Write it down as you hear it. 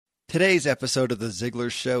Today's episode of The Ziglar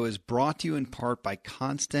Show is brought to you in part by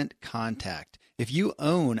Constant Contact. If you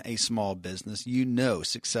own a small business, you know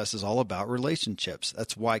success is all about relationships.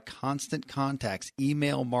 That's why Constant Contact's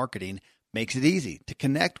email marketing makes it easy to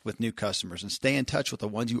connect with new customers and stay in touch with the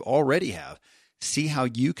ones you already have. See how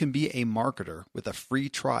you can be a marketer with a free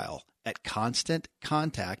trial at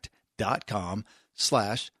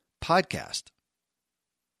constantcontact.com/podcast.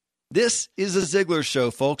 This is The Ziglar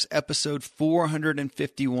Show, folks, episode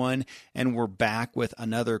 451, and we're back with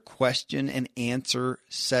another question and answer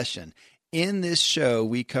session. In this show,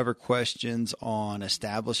 we cover questions on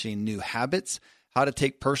establishing new habits, how to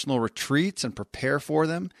take personal retreats and prepare for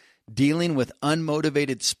them, dealing with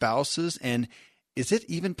unmotivated spouses, and is it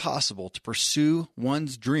even possible to pursue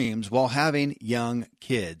one's dreams while having young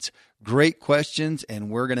kids? Great questions, and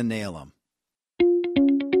we're going to nail them.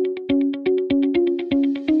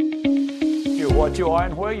 What you are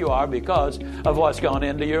and where you are because of what's gone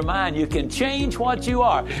into your mind. You can change what you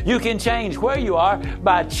are. You can change where you are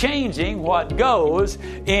by changing what goes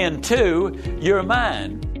into your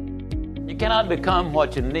mind. You cannot become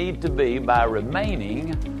what you need to be by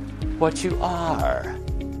remaining what you are.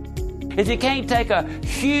 If you can't take a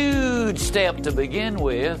huge step to begin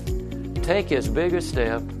with, take as big a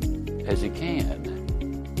step as you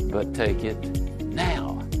can, but take it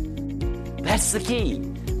now. That's the key.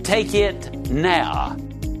 Take it now.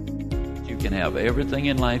 You can have everything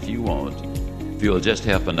in life you want if you'll just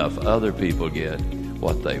help enough other people get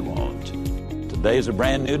what they want. Today's a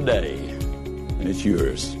brand new day, and it's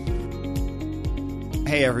yours.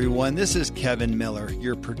 Hey everyone, this is Kevin Miller,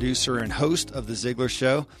 your producer and host of The Ziglar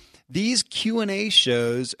Show. These Q&A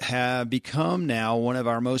shows have become now one of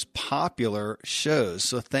our most popular shows.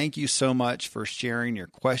 So thank you so much for sharing your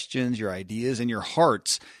questions, your ideas, and your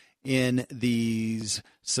hearts in these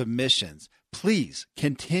submissions. Please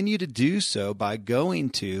continue to do so by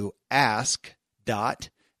going to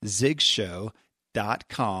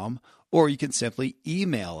ask.zigshow.com, or you can simply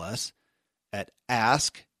email us at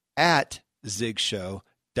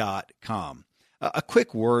ask@zigshow.com. A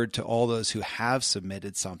quick word to all those who have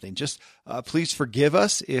submitted something. Just please forgive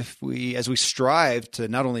us as we strive to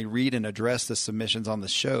not only read and address the submissions on the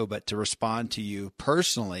show, but to respond to you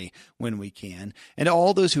personally when we can. And to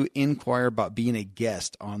all those who inquire about being a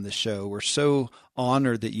guest on the show, we're so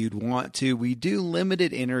honored that you'd want to. We do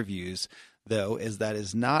limited interviews, though, as that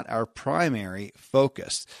is not our primary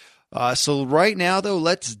focus. So right now, though,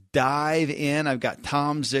 let's dive in. I've got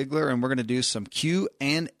Tom Ziglar, and we're going to do some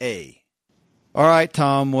Q&A. All right,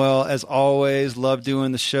 Tom. Well, as always, love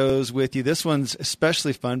doing the shows with you. This one's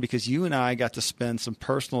especially fun because you and I got to spend some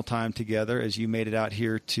personal time together as you made it out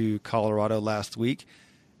here to Colorado last week.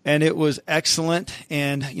 And it was excellent.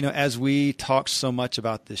 And, as we talked so much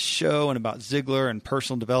about this show and about Ziglar and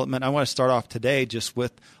personal development, I want to start off today just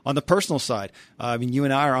on the personal side. You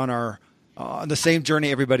and I are on the same journey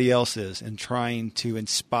everybody else is in trying to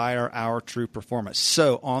inspire our true performance.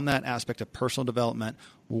 So on that aspect of personal development,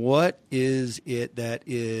 what is it that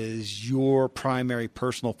is your primary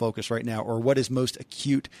personal focus right now, or what is most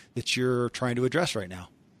acute that you're trying to address right now?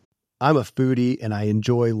 I'm a foodie, and I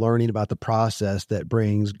enjoy learning about the process that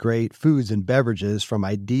brings great foods and beverages from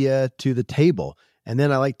idea to the table. And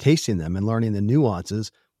then I like tasting them and learning the nuances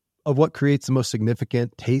of what creates the most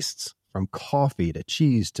significant tastes, from coffee to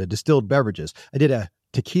cheese to distilled beverages. I did a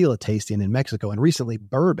tequila tasting in Mexico, and recently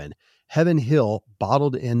bourbon. Heaven Hill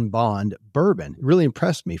Bottled in Bond bourbon really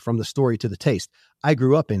impressed me from the story to the taste. I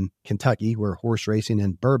grew up in Kentucky, where horse racing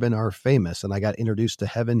and bourbon are famous, and I got introduced to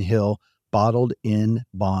Heaven Hill Bottled in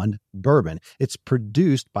Bond bourbon. It's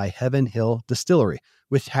produced by Heaven Hill Distillery,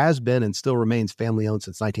 which has been and still remains family-owned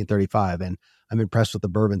since 1935, and I'm impressed with the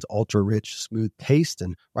bourbon's ultra-rich, smooth taste,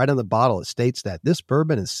 and right on the bottle it states that this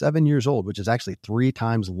bourbon is 7 years old, which is actually 3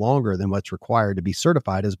 times longer than what's required to be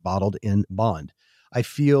certified as Bottled in Bond. I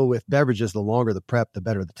feel with beverages, the longer the prep, the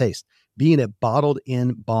better the taste. Being a Bottled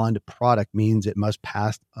in Bond product means it must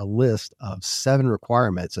pass a list of 7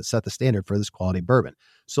 requirements that set the standard for this quality bourbon.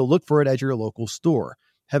 So look for it at your local store.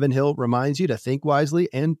 Heaven Hill reminds you to think wisely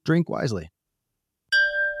and drink wisely.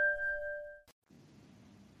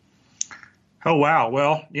 Oh, wow.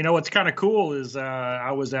 Well, what's kind of cool is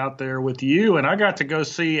I was out there with you, and I got to go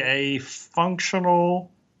see a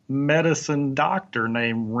functional medicine doctor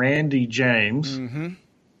named Randy James,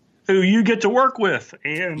 who you get to work with.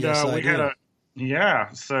 And yes, we had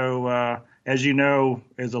So as you know,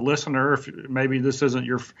 as a listener, if this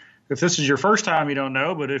is your first time, you don't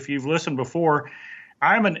know, but if you've listened before,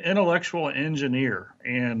 I'm an intellectual engineer.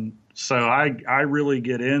 And so I really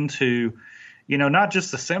get into, not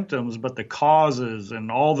just the symptoms, but the causes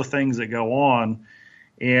and all the things that go on.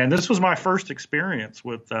 And this was my first experience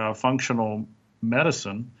with functional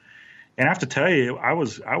medicine. And I have to tell you, I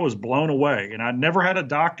was blown away. And I never had a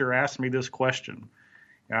doctor ask me this question.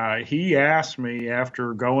 He asked me,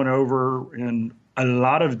 after going over in a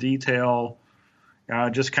lot of detail,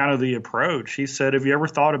 just kind of the approach, he said, have you ever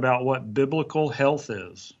thought about what biblical health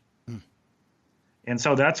is? And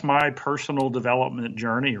so that's my personal development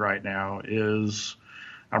journey right now, is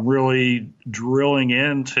I'm really drilling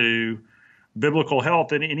into biblical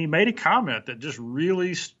health. And he made a comment that just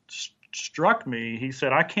really struck me. He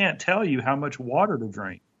said, I can't tell you how much water to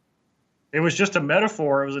drink. It was just a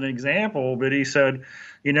metaphor. It was an example. But he said,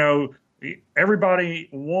 everybody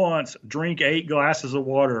wants drink 8 glasses of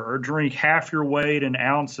water, or drink half your weight in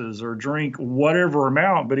ounces, or drink whatever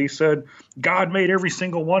amount. But he said, God made every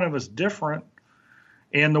single one of us different.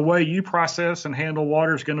 And the way you process and handle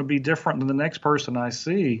water is going to be different than the next person I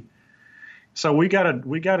see. So we got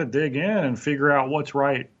to dig in and figure out what's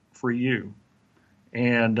right for you.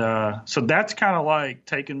 And so that's kind of like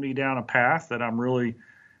taking me down a path that I'm really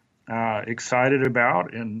excited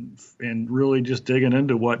about, and really just digging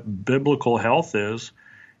into what biblical health is.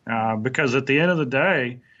 Because at the end of the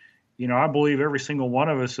day, I believe every single one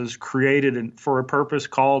of us is created for a purpose,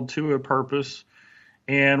 called to a purpose.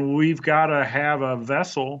 And we've got to have a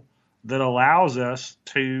vessel that allows us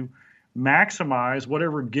to maximize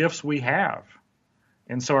whatever gifts we have.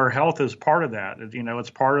 And so our health is part of that. It's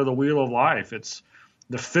part of the wheel of life. It's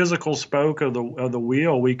the physical spoke of the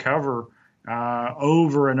wheel we cover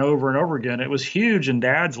over and over and over again. It was huge in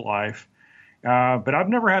Dad's life. But I've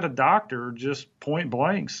never had a doctor just point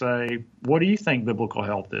blank say, what do you think biblical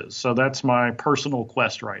health is? So that's my personal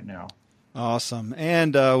quest right now. Awesome.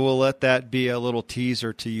 And we'll let that be a little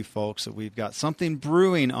teaser to you folks that we've got something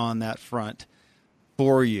brewing on that front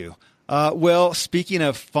for you. Well, speaking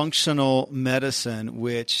of functional medicine,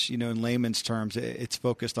 which, in layman's terms, it's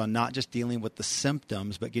focused on not just dealing with the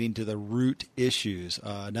symptoms, but getting to the root issues.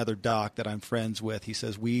 Another doc that I'm friends with, he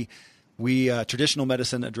says, we traditional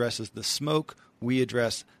medicine addresses the smoke, we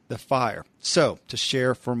address the fire. So to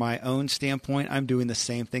share from my own standpoint, I'm doing the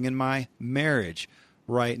same thing in my marriage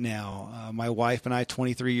right now. My wife and I,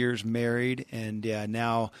 23 years married, and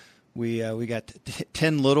now we got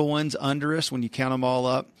 10 little ones under us when you count them all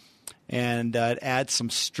up, and it adds some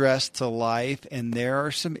stress to life. And there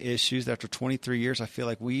are some issues that after 23 years, I feel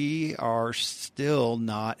like we are still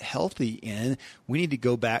not healthy in. We need to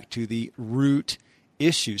go back to the root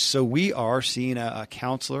issues. So we are seeing a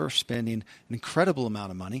counselor, spending an incredible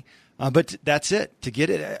amount of money. But that's it. To get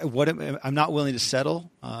it, I'm not willing to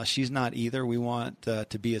settle. She's not either. We want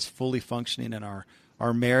to be as fully functioning in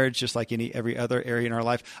our marriage, just like every other area in our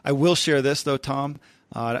life. I will share this, though, Tom,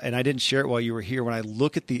 and I didn't share it while you were here. When I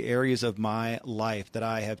look at the areas of my life that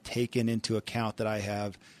I have taken into account, that I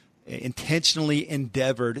have intentionally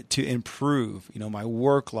endeavored to improve, my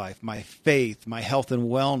work life, my faith, my health and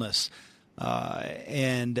wellness,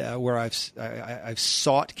 and where I've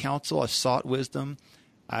sought counsel, I've sought wisdom,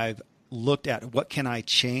 I've looked at what can I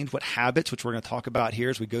change, what habits, which we're going to talk about here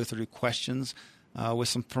as we go through questions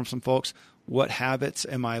from some folks. What habits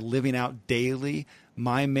am I living out daily?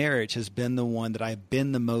 My marriage has been the one that I've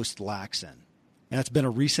been the most lax in. And that's been a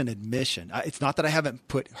recent admission. It's not that I haven't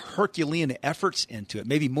put Herculean efforts into it,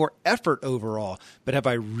 maybe more effort overall, but have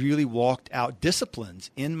I really walked out disciplines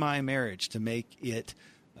in my marriage to make it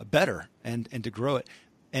better and to grow it?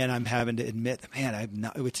 And I'm having to admit, man, I've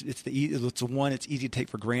not. It's the one it's easy to take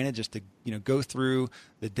for granted, just to go through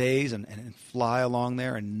the days and fly along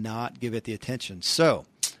there and not give it the attention. So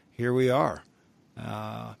here we are.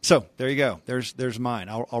 So there you go. There's mine.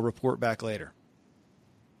 I'll report back later.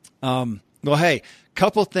 Well, hey,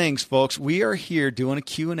 couple things, folks. We are here doing a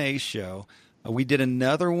Q&A show. We did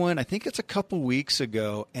another one, I think it's a couple weeks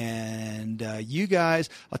ago, and you guys,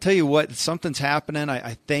 I'll tell you what, something's happening.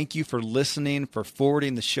 I thank you for listening, for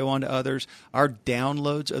forwarding the show on to others. Our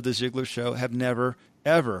downloads of The Ziglar Show have never,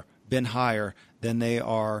 ever been higher than they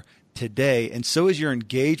are today, and so is your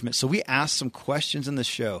engagement. So we asked some questions in the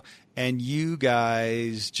show, and you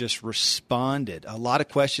guys just responded. A lot of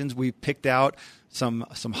questions. We picked out some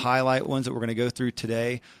highlight ones that we're going to go through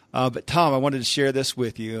today. But Tom, I wanted to share this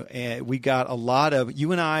with you. And we got a lot of,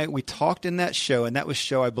 you and I, we talked in that show, and that was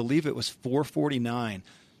show, I believe it was 449.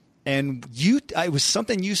 And it was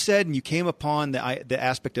something you said, and you came upon the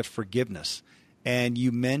aspect of forgiveness. And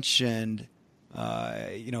you mentioned,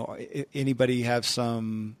 anybody have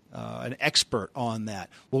an expert on that?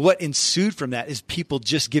 Well, what ensued from that is people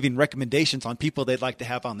just giving recommendations on people they'd like to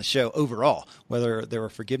have on the show overall, whether they were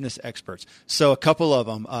forgiveness experts. So a couple of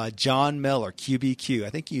them, John Miller, QBQ. I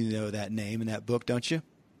think you know that name in that book, don't you?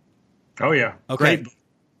 Oh, yeah. Okay. Great.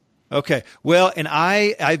 Okay. Well, and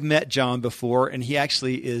I've met John before, and he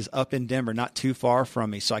actually is up in Denver, not too far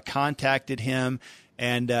from me. So I contacted him,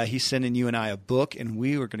 and he's sending you and I a book, and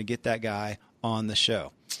we were going to get that guy on the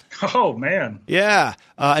show. Oh, man. Yeah.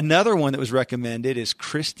 Another one that was recommended is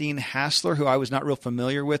Christine Hassler, who I was not real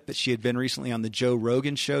familiar with, but she had been recently on the Joe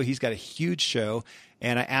Rogan show. He's got a huge show.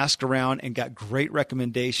 And I asked around and got great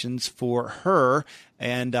recommendations for her.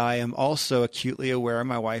 And I am also acutely aware,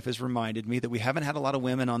 my wife has reminded me, that we haven't had a lot of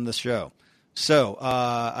women on the show. So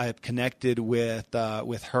I have connected with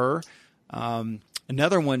her.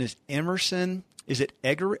 Another one is Emerson. Is it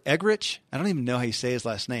Eggerichs? I don't even know how you say his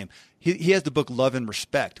last name. He has the book Love and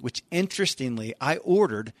Respect, which interestingly I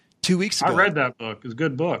ordered 2 weeks ago. I read that book. It's a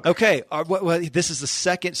good book. Okay. Well, this is the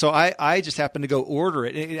second. So I just happened to go order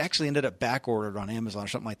it. It actually ended up back ordered on Amazon or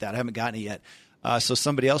something like that. I haven't gotten it yet. So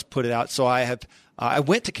somebody else put it out. So I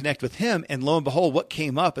went to connect with him, and lo and behold, what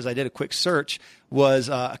came up as I did a quick search was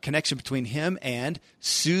a connection between him and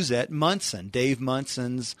Suzette Munson, Dave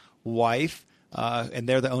Munson's wife. And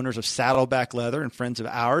they're the owners of Saddleback Leather and friends of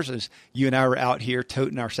ours. As you and I were out here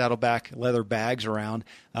toting our Saddleback Leather bags around,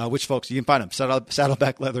 which folks, you can find them,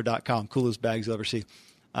 saddlebackleather.com, coolest bags you'll ever see.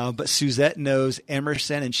 But Suzette knows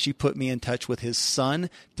Emerson, and she put me in touch with his son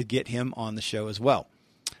to get him on the show as well.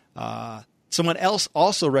 Someone else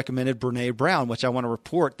also recommended Brene Brown, which I want to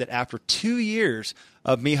report that after 2 years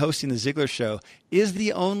of me hosting the Ziglar Show, is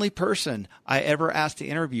the only person I ever asked to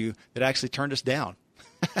interview that actually turned us down.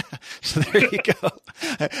 So there you go.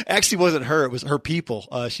 Actually, it wasn't her; it was her people.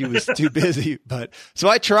 She was too busy, but so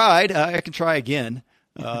I tried. I can try again.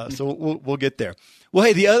 So we'll get there. Well,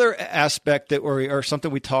 hey, the other aspect that or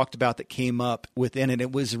something we talked about that came up within it,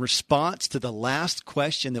 it was in response to the last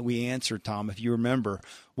question that we answered, Tom, if you remember,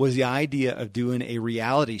 was the idea of doing a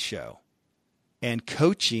reality show and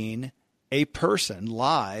coaching a person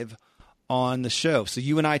live on the show. So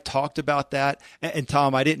you and I talked about that. And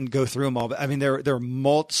Tom, I didn't go through them all, but I mean, there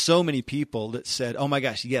are so many people that said, oh my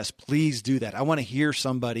gosh, yes, please do that. I want to hear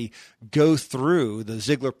somebody go through the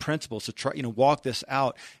Ziglar principles to try, walk this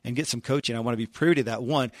out and get some coaching. I want to be privy to that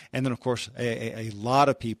one. And then of course, a lot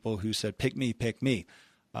of people who said, pick me.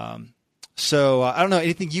 So I don't know,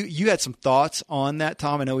 anything you had some thoughts on that,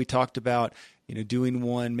 Tom? I know we talked about, doing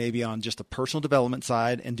one maybe on just the personal development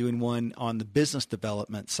side and doing one on the business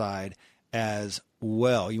development side as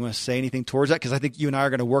well. You want to say anything towards that? Because I think you and I are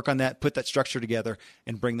going to work on that, put that structure together,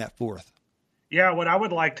 and bring that forth. Yeah, what I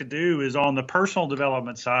would like to do is on the personal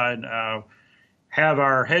development side, have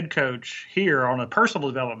our head coach here on the personal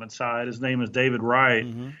development side. His name is David Wright.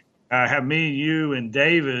 Mm-hmm. Have me, you, and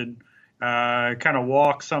David kind of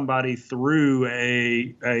walk somebody through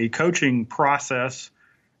a coaching process,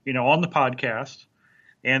 on the podcast,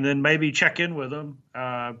 and then maybe check in with them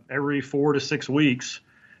every 4 to 6 weeks.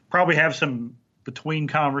 Probably have some between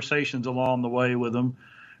conversations along the way with them,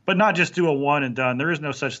 but not just do a one and done. There is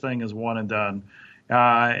no such thing as one and done.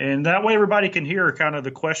 And that way everybody can hear kind of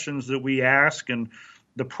the questions that we ask and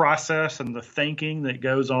the process and the thinking that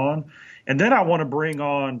goes on. And then I want to bring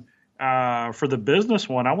on, for the business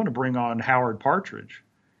one, I want to bring on Howard Partridge.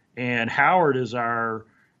 And Howard is our,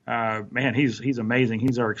 he's amazing.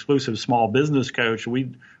 He's our exclusive small business coach.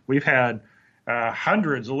 We've had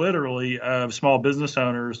hundreds, literally, of small business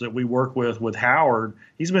owners that we work with Howard.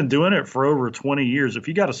 He's been doing it for over 20 years. If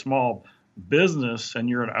you got a small business and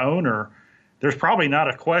you're an owner, there's probably not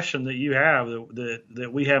a question that you have that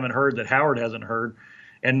we haven't heard, that Howard hasn't heard.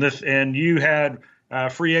 And you had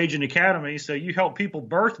Free Agent Academy, so you help people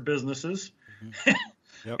birth businesses. Mm-hmm.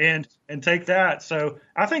 Yep. and take that. So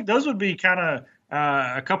I think those would be kind of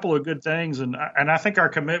a couple of good things, and I think our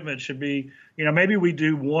commitment should be, maybe we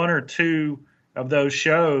do one or two of those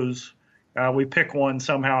shows. We pick one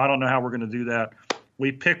somehow. I don't know how we're going to do that.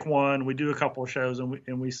 We pick one, we do a couple of shows,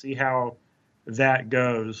 and we see how that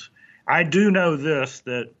goes. I do know this,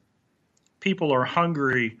 that people are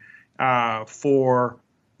hungry for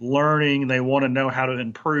learning. They want to know how to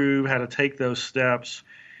improve, how to take those steps.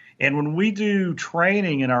 And when we do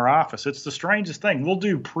training in our office, it's the strangest thing. We'll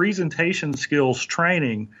do presentation skills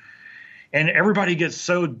training, and everybody gets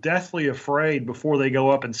so deathly afraid before they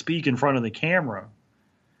go up and speak in front of the camera.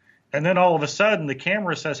 And then all of a sudden the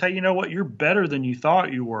camera says, hey, you know what? You're better than you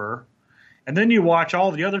thought you were. And then you watch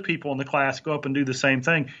all the other people in the class go up and do the same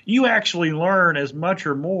thing. You actually learn as much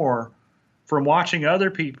or more from watching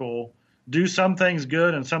other people do some things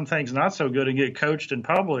good and some things not so good and get coached in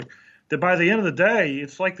public, that by the end of the day,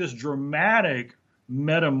 it's like this dramatic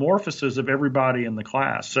metamorphosis of everybody in the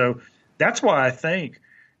class. So that's why I think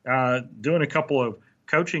doing a couple of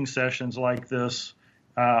coaching sessions like this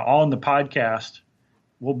on the podcast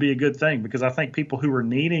will be a good thing, because I think people who are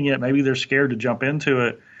needing it, maybe they're scared to jump into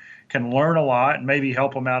it can learn a lot and maybe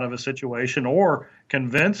help them out of a situation, or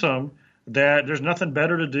convince them that there's nothing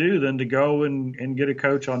better to do than to go and get a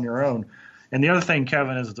coach on your own. And the other thing,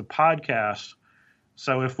 Kevin, is the podcast.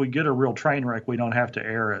 So if we get a real train wreck, we don't have to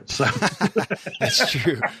air it. So that's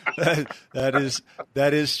true.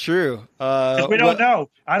 That is true. We don't know.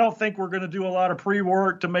 I don't think we're going to do a lot of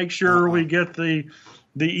pre-work to make sure we get the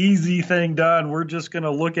easy thing done. We're just going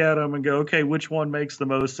to look at them and go, okay, which one makes the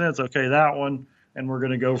most sense? Okay, that one. And we're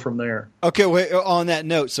going to go from there. Okay, wait, on that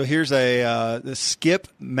note, so here's the Skip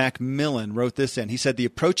Macmillan wrote this in. He said, the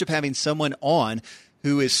approach of having someone on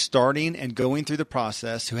who is starting and going through the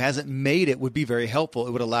process, who hasn't made it, would be very helpful.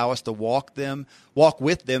 It would allow us to walk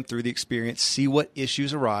with them through the experience, see what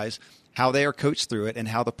issues arise, how they are coached through it, and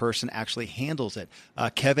how the person actually handles it.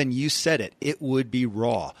 Kevin, you said it. It would be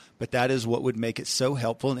raw, but that is what would make it so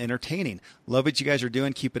helpful and entertaining. Love what you guys are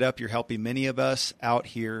doing. Keep it up. You're helping many of us out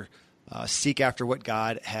here seek after what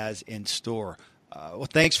God has in store. Well,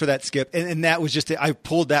 thanks for that, Skip. And that was I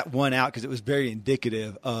pulled that one out because it was very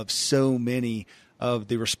indicative of so many of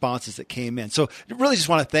the responses that came in. So I really just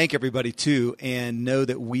want to thank everybody too, and know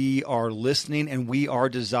that we are listening and we are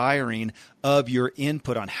desiring of your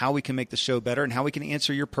input on how we can make the show better and how we can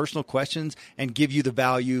answer your personal questions and give you the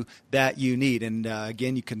value that you need. And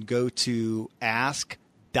again, you can go to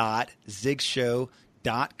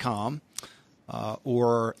ask.zigshow.com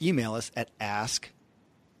or email us at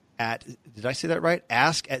did I say that right?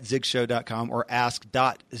 ask@zigshow.com or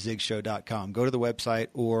ask.zigshow.com. Go to the website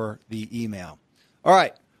or the email. All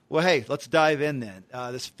right. Well, hey, let's dive in then.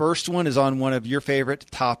 This first one is on one of your favorite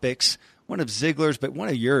topics, one of Ziglar's, but one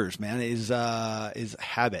of yours, man, is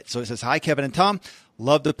habit. So it says, hi, Kevin and Tom.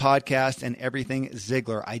 Love the podcast and everything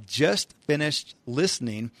Ziglar. I just finished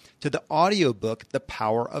listening to the audiobook, The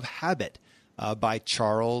Power of Habit, by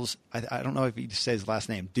Charles. I don't know if he says his last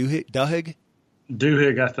name. Duhigg?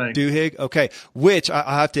 Duhigg, I think. Duhigg, okay. Which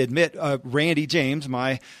I have to admit, Randy James,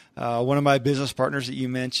 one of my business partners that you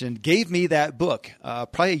mentioned, gave me that book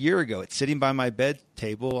probably a year ago. It's sitting by my bed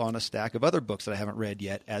table on a stack of other books that I haven't read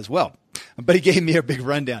yet as well. But he gave me a big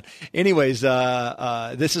rundown. Anyways,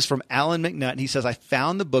 this is from Alan McNutt. He says, I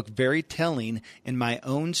found the book very telling in my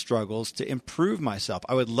own struggles to improve myself.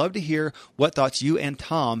 I would love to hear what thoughts you and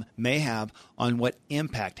Tom may have on what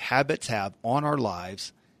impact habits have on our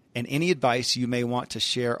lives, and any advice you may want to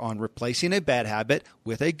share on replacing a bad habit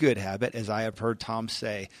with a good habit. As I have heard Tom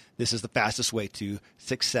say, this is the fastest way to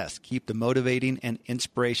success. Keep the motivating and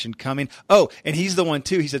inspiration coming. Oh, and he's the one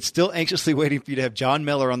too. He said, still anxiously waiting for you to have John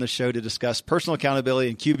Miller on the show to discuss personal accountability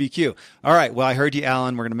and QBQ. All right. Well, I heard you,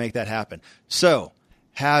 Alan. We're going to make that happen. So,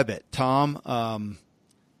 habit. Tom,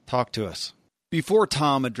 talk to us. Before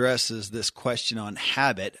Tom addresses this question on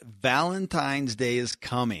habit, Valentine's Day is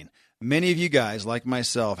coming. Many of you guys, like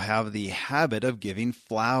myself, have the habit of giving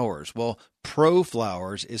flowers. Well, Pro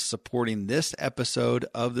Flowers is supporting this episode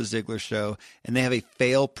of The Ziglar Show, and they have a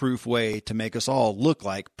fail-proof way to make us all look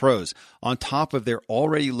like pros. On top of their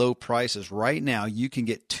already low prices, right now you can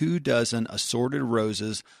get 24 assorted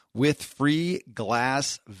roses with free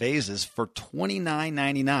glass vases for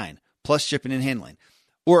 $29.99, plus shipping and handling.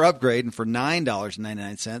 Or upgrade, and for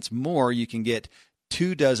 $9.99 more, you can get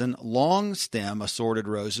 24 long stem assorted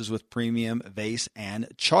roses with premium vase and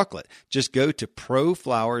chocolate. Just go to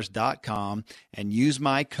proflowers.com and use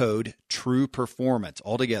my code TRUEPERFORMANCE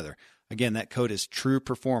altogether. Again, that code is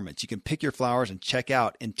TRUEPERFORMANCE. You can pick your flowers and check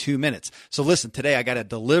out in 2 minutes. So listen, today I got a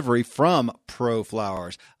delivery from Pro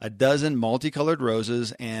Flowers, 12 multicolored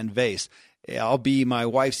roses and vase. I'll be my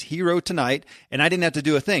wife's hero tonight, and I didn't have to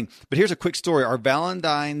do a thing. But here's a quick story. Our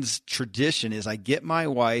Valentine's tradition is I get my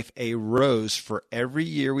wife a rose for every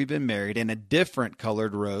year we've been married, and a different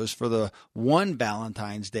colored rose for the one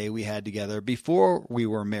Valentine's Day we had together before we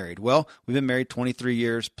were married. Well, we've been married 23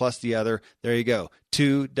 years plus the other. There you go.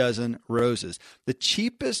 24 roses. The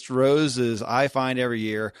cheapest roses I find every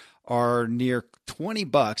year are near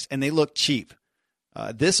 $20, and they look cheap.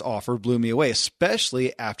 This offer blew me away,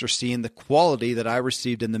 especially after seeing the quality that I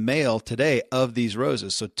received in the mail today of these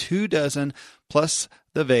roses. So 24 plus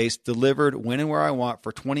the vase delivered when and where I want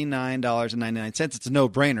for $29.99. It's a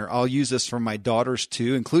no-brainer. I'll use this for my daughters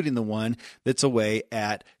too, including the one that's away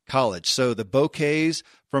at college. So the bouquets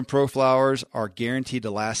from Pro Flowers are guaranteed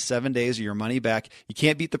to last 7 days or your money back. You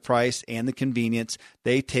can't beat the price and the convenience.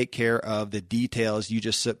 They take care of the details. You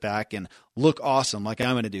just sit back and look awesome like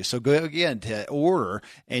I'm going to do. So go again to order,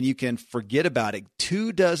 and you can forget about it.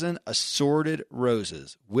 24 assorted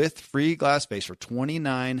roses with free glass vase for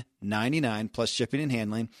 $29.99 plus shipping and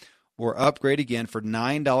handling, or upgrade again for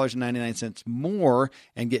 $9.99 more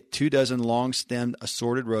and get 24 long-stemmed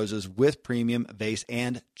assorted roses with premium vase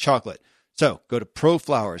and chocolate. So go to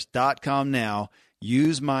proflowers.com now.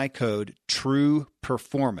 Use my code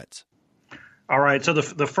TRUEPERFORMANCE. All right. So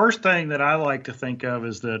the first thing that I like to think of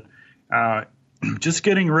is that just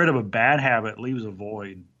getting rid of a bad habit leaves a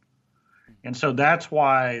void. And so that's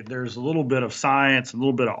why there's a little bit of science, a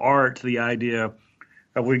little bit of art to the idea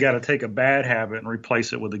of we got to take a bad habit and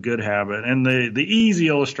replace it with a good habit. And the easy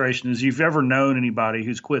illustration is, if you've ever known anybody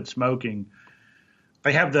who's quit smoking,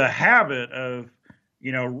 they have the habit of,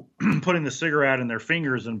 putting the cigarette in their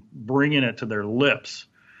fingers and bringing it to their lips.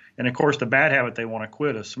 And of course, the bad habit they want to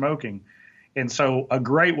quit is smoking. And so a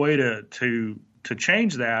great way to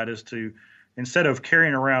change that is to, instead of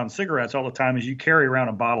carrying around cigarettes all the time, is you carry around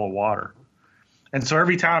a bottle of water. And so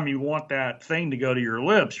every time you want that thing to go to your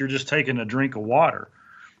lips, you're just taking a drink of water.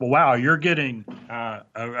 Well, wow, you're getting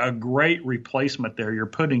a great replacement there. You're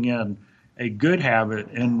putting in a good habit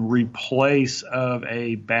in replace of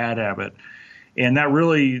a bad habit. And that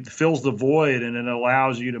really fills the void, and it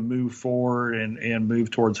allows you to move forward and move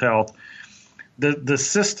towards health. The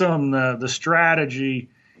system, the strategy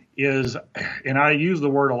is, and I use the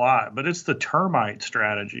word a lot, but it's the termite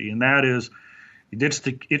strategy. And that is, it's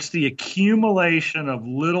the accumulation of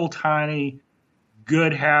little tiny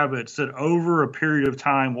good habits that over a period of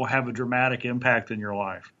time will have a dramatic impact in your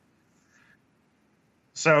life.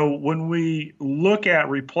 So when we look at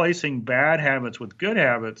replacing bad habits with good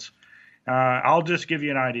habits, I'll just give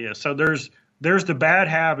you an idea. So there's the bad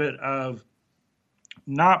habit of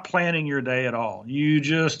not planning your day at all. You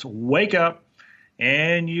just wake up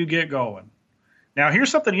and you get going. Now,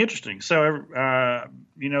 here's something interesting. So,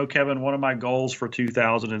 Kevin, one of my goals for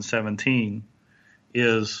 2017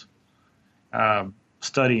 is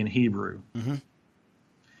studying Hebrew. Mm-hmm.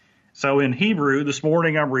 So in Hebrew, this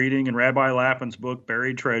morning I'm reading in Rabbi Lapin's book,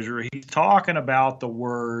 Buried Treasure, he's talking about the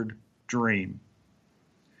word dream.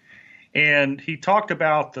 And he talked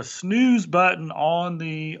about the snooze button on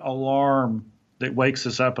the alarm that wakes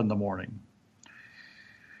us up in the morning.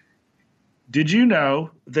 Did you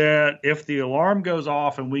know that if the alarm goes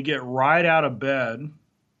off and we get right out of bed,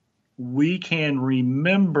 we can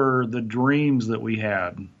remember the dreams that we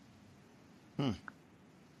had?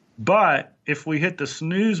 But if we hit the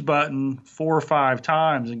snooze button 4 or 5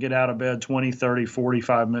 times and get out of bed 20, 30,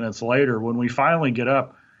 45 minutes later, when we finally get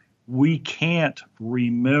up, we can't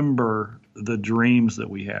remember the dreams that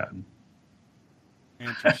we had.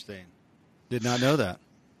 Interesting. Did not know that.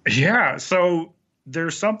 Yeah. So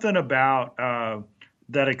there's something about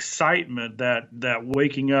that excitement, that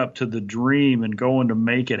waking up to the dream and going to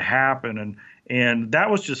make it happen. And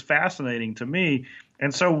that was just fascinating to me.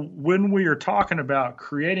 And so when we are talking about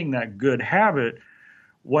creating that good habit,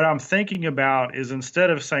 what I'm thinking about is, instead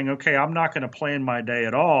of saying, okay, I'm not going to plan my day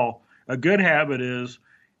at all, a good habit is,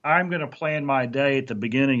 I'm going to plan my day at the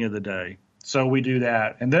beginning of the day. So we do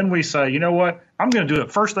that. And then we say, you know what? I'm going to do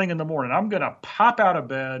it first thing in the morning. I'm going to pop out of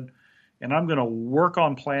bed and I'm going to work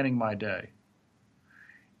on planning my day.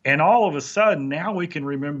 And all of a sudden, now we can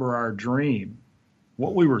remember our dream,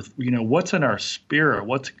 what we were, what's in our spirit,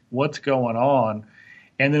 what's going on.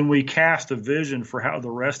 And then we cast a vision for how the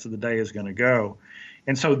rest of the day is going to go.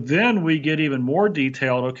 And so then we get even more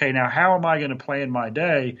detailed. Okay, now how am I going to plan my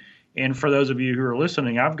day? And for those of you who are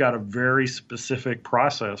listening, I've got a very specific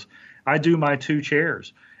process. I do my 2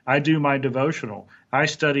 chairs. I do my devotional. I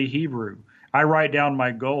study Hebrew. I write down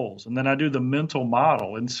my goals, and then I do the mental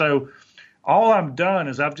model. And so all I've done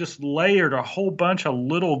is I've just layered a whole bunch of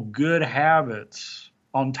little good habits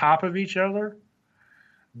on top of each other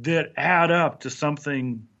that add up to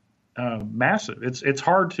something massive. It's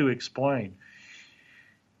hard to explain.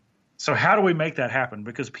 So how do we make that happen?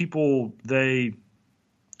 Because people, they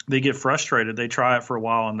get frustrated. They try it for a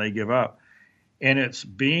while and they give up. And it's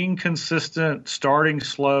being consistent, starting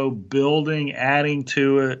slow, building, adding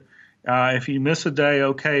to it. If you miss a day,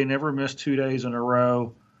 okay, never miss 2 days in a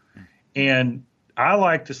row. And I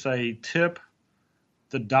like to say, tip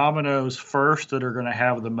the dominoes first that are going to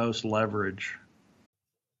have the most leverage.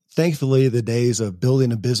 Thankfully, the days of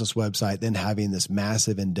building a business website, then having this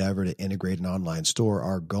massive endeavor to integrate an online store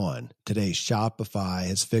are gone. Today, Shopify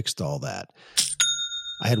has fixed all that.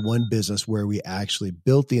 I had one business where we actually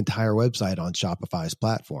built the entire website on Shopify's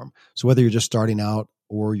platform. So whether you're just starting out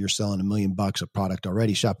or you're selling $1 million of product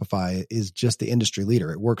already, Shopify is just the industry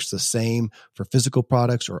leader. It works the same for physical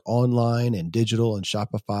products or online and digital, and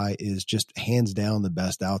Shopify is just hands down the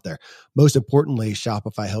best out there. Most importantly,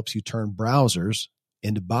 Shopify helps you turn browsers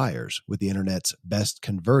into buyers with the internet's best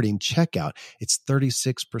converting checkout. It's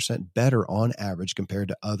 36% better on average compared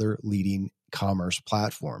to other leading commerce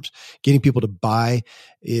platforms. Getting people to buy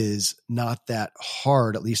is not that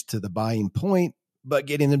hard, at least to the buying point. but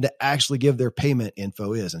getting them to actually give their payment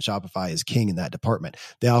info is, and Shopify is king in that department.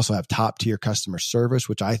 They also have top tier customer service,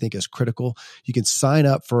 which I think is critical. You can sign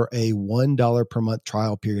up for a $1 per month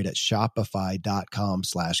trial period at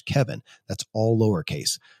shopify.com/Kevin. That's all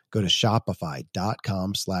lowercase. Go to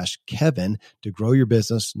shopify.com/Kevin to grow your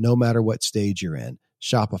business no matter what stage you're in.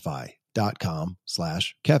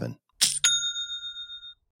 Shopify.com/Kevin.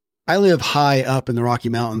 I live high up in the Rocky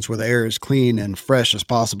Mountains where the air is clean and fresh as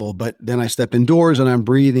possible, but then I step indoors and I'm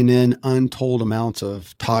breathing in untold amounts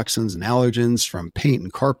of toxins and allergens from paint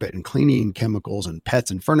and carpet and cleaning chemicals and pets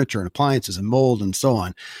and furniture and appliances and mold and so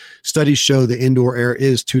on. Studies show the indoor air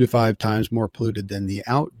is 2 to 5 times more polluted than the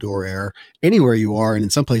outdoor air anywhere you are, and in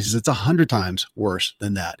some places it's 100 times worse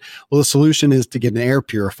than that. Well, the solution is to get an air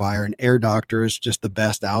purifier, and Air Doctor is just the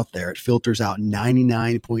best out there. It filters out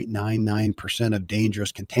 99.99% of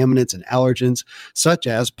dangerous contaminants and allergens, such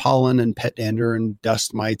as pollen and pet dander and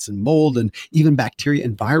dust mites and mold and even bacteria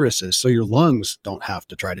and viruses, so your lungs don't have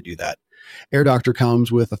to try to do that. Air Doctor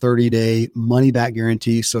comes with a 30-day money-back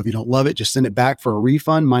guarantee, so if you don't love it, just send it back for a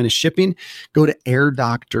refund minus shipping. Go to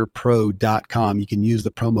airdoctorpro.com. You can use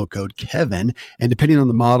the promo code Kevin, and depending on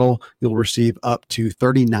the model, you'll receive up to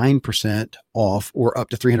 39% off or up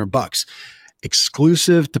to $300.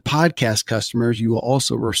 Exclusive to podcast customers, you will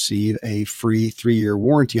also receive a free 3-year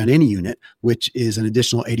warranty on any unit, which is an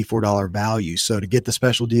additional $84 value. So to get the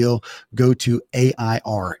special deal, go to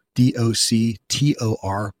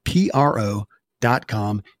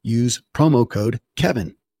airdoctorpro.com. Use promo code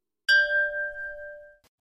Kevin.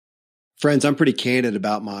 Friends, I'm pretty candid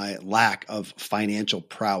about my lack of financial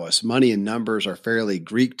prowess. Money and numbers are fairly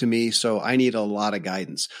Greek to me, so I need a lot of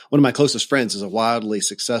guidance. One of my closest friends is a wildly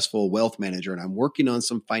successful wealth manager, and I'm working on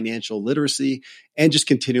some financial literacy and just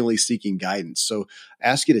continually seeking guidance. So I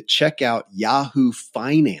ask you to check out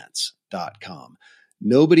yahoofinance.com.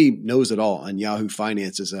 Nobody knows it all, and Yahoo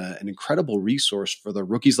Finance is an incredible resource for the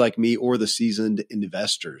rookies like me or the seasoned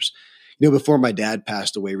investors. You know, before my dad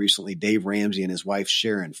passed away recently, Dave Ramsey and his wife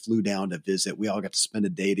Sharon flew down to visit. We all got to spend a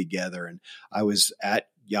day together, and I was at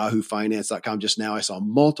yahoofinance.com just now. I saw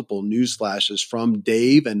multiple news flashes from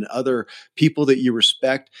Dave and other people that you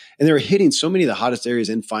respect, and they were hitting so many of the hottest areas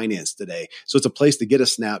in finance today. So it's a place to get a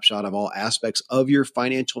snapshot of all aspects of your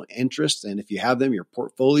financial interests, and if you have them, your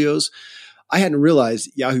portfolios. I hadn't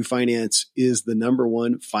realized Yahoo Finance is the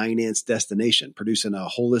 #1 finance destination, producing a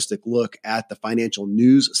holistic look at the financial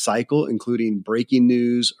news cycle, including breaking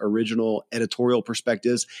news, original editorial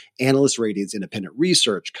perspectives, analyst ratings, independent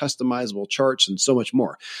research, customizable charts, and so much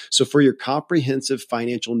more. So for your comprehensive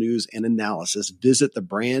financial news and analysis, visit the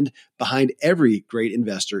brand behind every great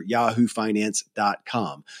investor,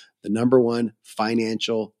 yahoofinance.com, the #1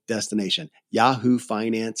 financial destination,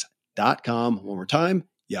 yahoofinance.com. One more time,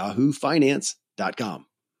 yahoofinance.com.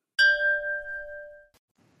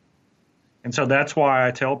 And so that's why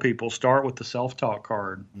I tell people start with the self-talk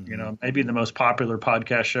card. Mm-hmm. You know, maybe the most popular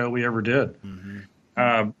podcast show we ever did.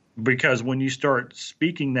 Mm-hmm. Because when you start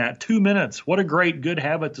speaking that 2 minutes, what a great good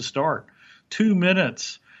habit to start. 2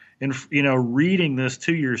 minutes in, reading this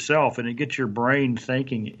to yourself, and it gets your brain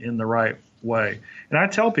thinking in the right way. And I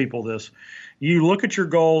tell people this. You look at your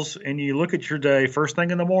goals and you look at your day first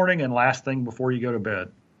thing in the morning and last thing before you go to bed.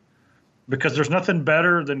 Because there's nothing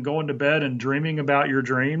better than going to bed and dreaming about your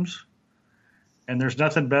dreams. And there's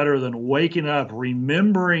nothing better than waking up,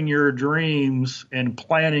 remembering your dreams, and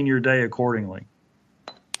planning your day accordingly.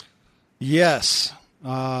 Yes.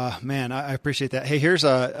 Man, I appreciate that. Hey, here's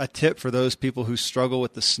a tip for those people who struggle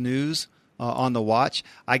with the snooze on the watch.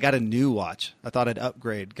 I got a new watch. I thought I'd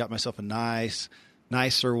upgrade. Got myself a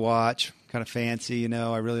nicer watch, kind of fancy,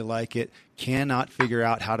 I really like it. Cannot figure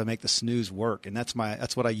out how to make the snooze work. And that's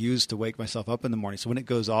what I use to wake myself up in the morning. So when it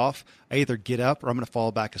goes off, I either get up or I'm going to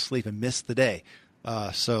fall back asleep and miss the day.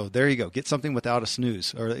 So there you go. Get something without a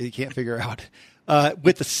snooze, or you can't figure out.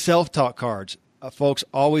 With the self-talk cards, folks,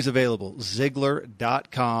 always available.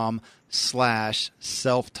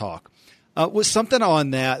 Ziglar.com/self-talk. Was something on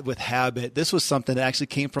that with habit. This was something that actually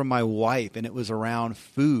came from my wife, and it was around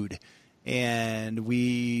food. And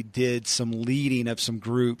we did some leading of some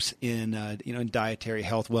groups in dietary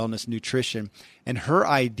health, wellness, nutrition. And her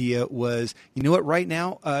idea was, right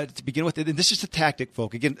now, to begin with, and this is a tactic,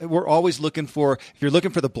 folk. Again, we're always looking for, if you're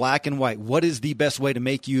looking for the black and white, what is the best way to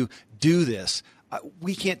make you do this?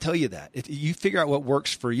 We can't tell you that. You figure out what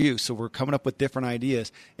works for you. So we're coming up with different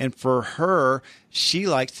ideas. And for her, she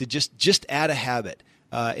likes to just add a habit.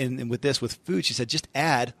 And with food, she said, just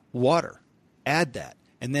add water. Add that.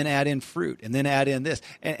 and then add in fruit, and then add in this.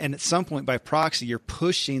 And at some point, by proxy, you're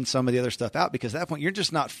pushing some of the other stuff out, because at that point, you're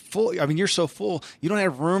just not full. I mean, you're so full, you don't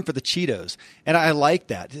have room for the Cheetos. And I like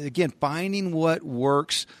that. Again, finding what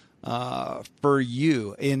works for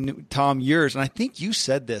you. In Tom, yours, and I think you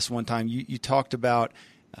said this one time, you talked about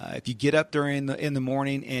if you get up in the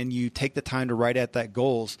morning and you take the time to write out that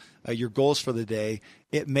your goals for the day,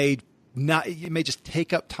 it may just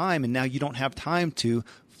take up time, and now you don't have time to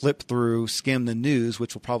flip through, skim the news,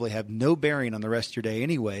 which will probably have no bearing on the rest of your day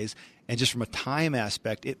anyways. And just from a time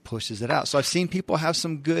aspect, it pushes it out. So I've seen people have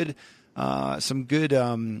some good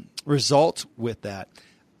results with that.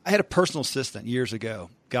 I had a personal assistant years ago.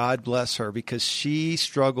 God bless her, because she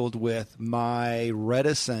struggled with my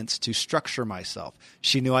reticence to structure myself.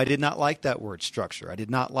 She knew I did not like that word structure. I did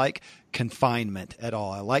not like confinement at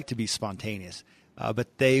all. I like to be spontaneous.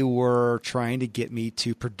 But they were trying to get me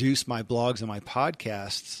to produce my blogs and my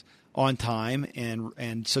podcasts on time.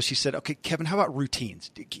 And so she said, okay, Kevin, how about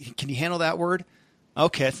routines? Can you handle that word?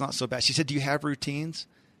 Okay, it's not so bad. She said, do you have routines?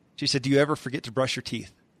 She said, do you ever forget to brush your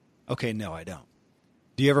teeth? Okay, no, I don't.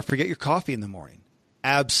 Do you ever forget your coffee in the morning?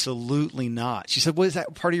 Absolutely not. She said, well, is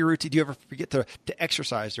that part of your routine? Do you ever forget to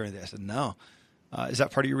exercise during this? I said, no. Is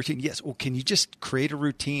that part of your routine? Yes. Well, can you just create a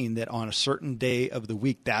routine that on a certain day of the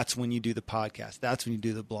week, that's when you do the podcast, that's when you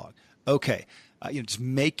do the blog? Okay. Just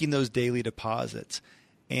making those daily deposits.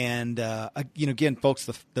 And, again, folks,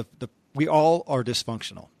 we all are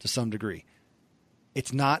dysfunctional to some degree.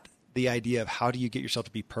 It's not the idea of how do you get yourself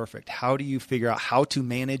to be perfect? How do you figure out how to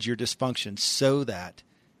manage your dysfunction so that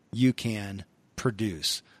you can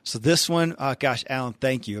produce? So this one, gosh, Alan,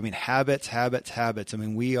 thank you. I mean, habits. I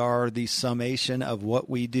mean, we are the summation of what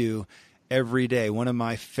we do every day. One of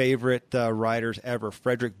my favorite writers ever,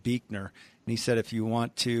 Frederick Buechner, and he said, if you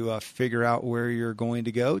want to figure out where you're going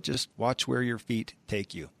to go, just watch where your feet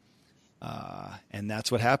take you. And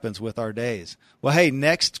that's what happens with our days. Well, hey,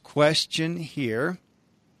 next question here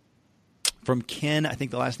from Ken. I think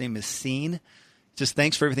the last name is Scene. Just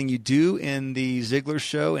thanks for everything you do in the Ziglar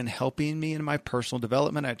Show and helping me in my personal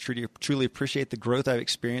development. I truly appreciate the growth I've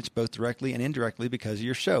experienced both directly and indirectly because of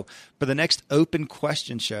your show. For the next open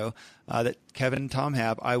question show that Kevin and Tom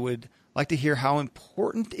have, I would like to hear how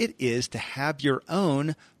important it is to have your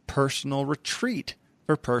own personal retreat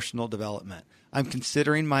for personal development. I'm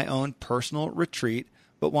considering my own personal retreat,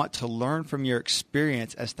 but want to learn from your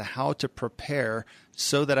experience as to how to prepare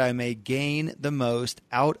so that I may gain the most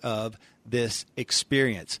out of this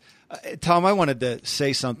experience. Tom, I wanted to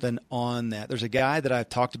say something on that. There's a guy that I've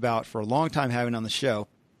talked about for a long time having on the show,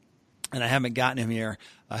 and I haven't gotten him here.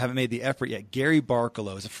 I haven't made the effort yet. Gary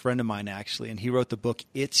Barkalow is a friend of mine, actually, and he wrote the book,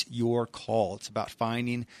 It's Your Call. It's about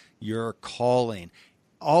finding your calling.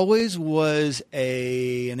 Always was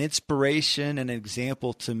an inspiration and an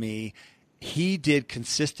example to me. He did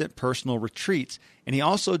consistent personal retreats, and he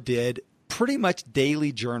also did pretty much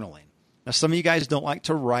daily journaling. Now, some of you guys don't like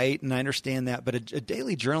to write, and I understand that, but a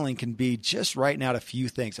daily journaling can be just writing out a few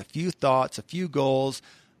things, a few thoughts, a few goals,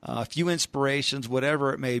 a few inspirations,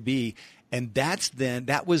 whatever it may be. And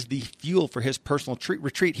that was the fuel for his personal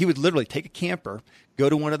retreat. He would literally take a camper, go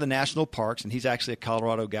to one of the national parks, and he's actually a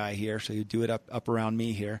Colorado guy here, so he'd do it up around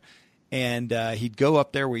me here. And he'd go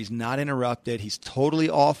up there where he's not interrupted. He's totally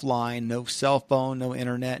offline, no cell phone, no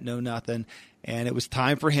internet, no nothing. And it was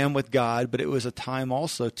time for him with God, but it was a time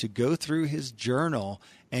also to go through his journal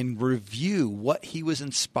and review what he was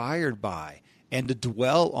inspired by and to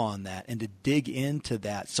dwell on that and to dig into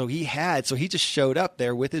that. So he just showed up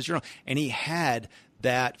there with his journal, and he had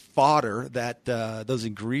that fodder, those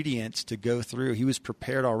ingredients to go through. He was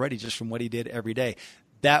prepared already just from what he did every day.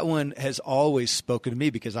 That one has always spoken to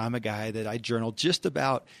me because I'm a guy that I journal just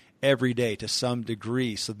about every day to some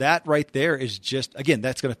degree. So that right there is just, again,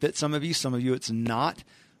 that's going to fit some of you it's not.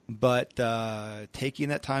 But taking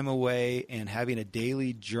that time away and having a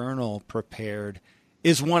daily journal prepared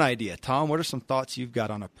is one idea. Tom, what are some thoughts you've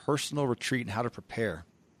got on a personal retreat and how to prepare?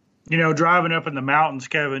 Driving up in the mountains,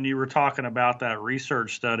 Kevin, you were talking about that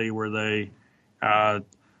research study where they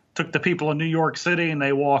took the people in New York City and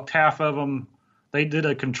they walked half of them. They did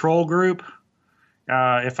a control group.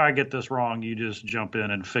 If I get this wrong, you just jump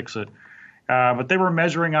in and fix it. But they were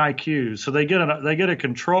measuring IQs. So they get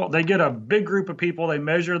a big group of people. They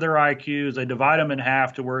measure their IQs. They divide them in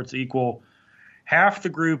half to where it's equal. Half the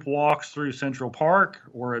group walks through Central Park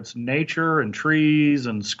where it's nature and trees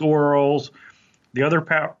and squirrels. The other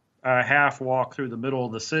half walk through the middle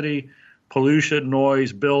of the city, pollution,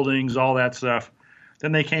 noise, buildings, all that stuff.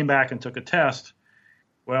 Then they came back and took a test.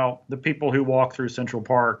 Well, the people who walked through Central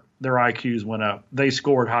Park, their IQs went up. They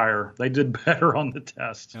scored higher. They did better on the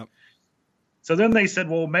test. Yep. So then they said,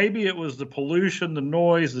 well, maybe it was the pollution, the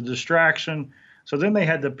noise, the distraction. So then they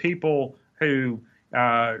had the people who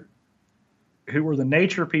were the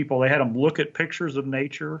nature people. They had them look at pictures of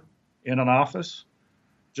nature in an office,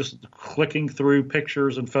 just clicking through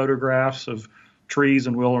pictures and photographs of trees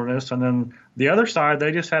and wilderness. And then the other side,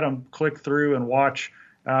 they just had them click through and watch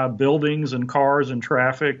buildings and cars and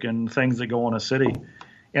traffic and things that go on a city.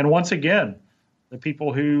 And once again, the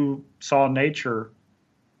people who saw nature,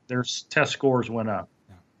 their test scores went up.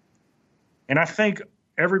 Yeah. And I think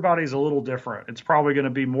everybody's a little different. It's probably going to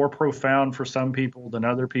be more profound for some people than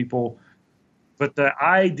other people. But the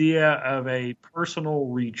idea of a personal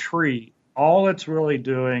retreat, all it's really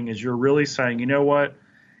doing is you're really saying, you know what?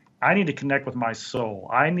 I need to connect with my soul.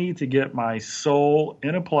 I need to get my soul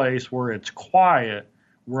in a place where it's quiet,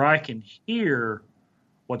 where I can hear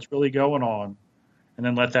what's really going on, and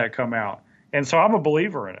then let that come out. And so I'm a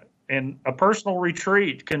believer in it. And a personal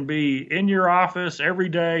retreat can be in your office every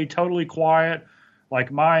day, totally quiet,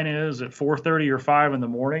 like mine is at 4:30 or 5 in the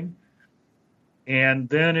morning. And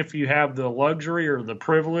then if you have the luxury or the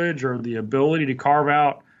privilege or the ability to carve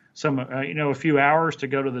out some, a few hours to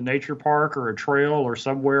go to the nature park or a trail or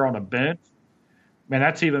somewhere on a bench, man,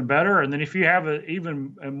 that's even better. And then if you have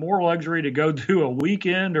even more luxury to go do a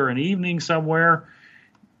weekend or an evening somewhere,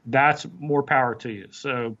 that's more power to you.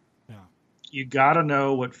 So you got to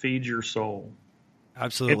know what feeds your soul.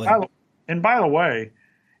 Absolutely. And by the way,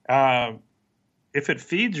 if it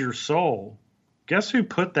feeds your soul, guess who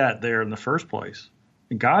put that there in the first place?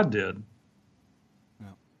 God did. Yeah.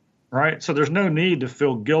 Right? So there's no need to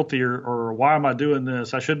feel guilty or why am I doing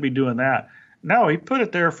this? I should be doing that. No, he put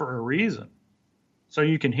it there for a reason. So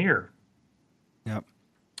you can hear. Yep.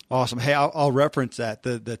 Awesome. Hey, I'll reference that.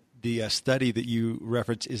 The study that you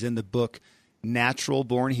reference is in the book Natural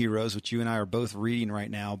Born Heroes, which you and I are both reading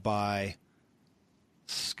right now by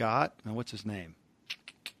Scott. What's his name?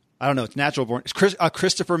 I don't know. It's Natural Born. It's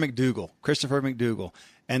Christopher McDougall.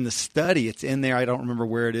 And the study, it's in there. I don't remember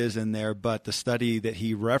where it is in there, but the study that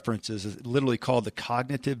he references is literally called The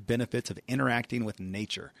Cognitive Benefits of Interacting with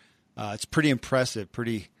Nature. It's pretty impressive,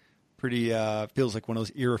 pretty feels like one of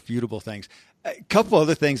those irrefutable things. A couple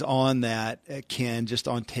other things on that, Ken, just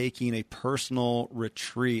on taking a personal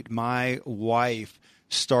retreat. My wife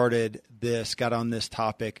got on this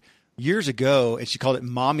topic years ago, and she called it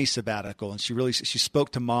Mommy Sabbatical. And she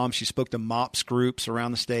spoke to moms. She spoke to MOPS groups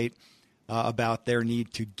around the state about their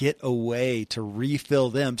need to get away, to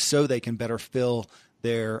refill them so they can better fill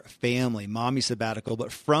their family. Mommy Sabbatical.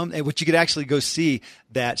 But which you could actually go see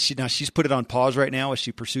that she's put it on pause right now as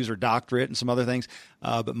she pursues her doctorate and some other things,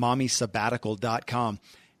 but mommysabbatical.com.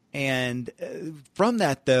 And from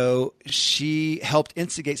that, though, she helped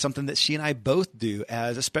instigate something that she and I both do,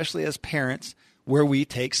 especially as parents, where we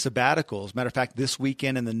take sabbaticals. Matter of fact, this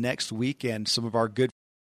weekend and the next weekend, some of our good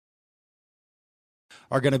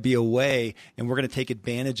are going to be away, and we're going to take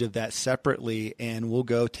advantage of that separately, and we'll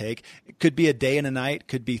go it could be a day and a night,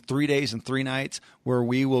 could be 3 days and 3 nights where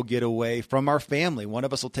we will get away from our family. One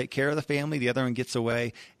of us will take care of the family, the other one gets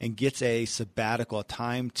away and gets a sabbatical, a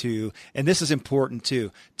time to, and this is important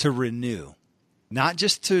too, to renew. Not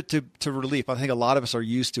just to relief. I think a lot of us are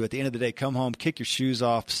used to, at the end of the day, come home, kick your shoes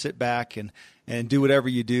off, sit back and do whatever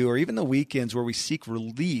you do, or even the weekends where we seek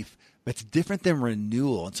relief. But it's different than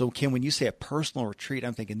renewal. And so, Ken, when you say a personal retreat,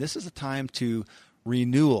 I'm thinking this is a time to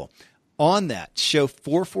renewal. On that, show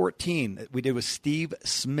 414 that we did with Steve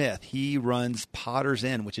Smith. He runs Potter's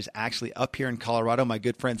Inn, which is actually up here in Colorado. My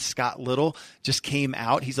good friend Scott Little just came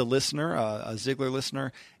out. He's a listener, a Ziglar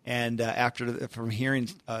listener. And from hearing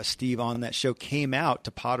Steve on that show, came out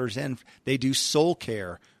to Potter's Inn. They do soul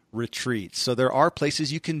care retreats. So there are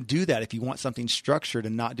places you can do that if you want something structured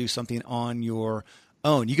and not do something on your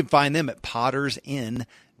own. You can find them at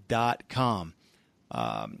pottersin.com.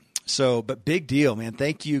 But big deal, man.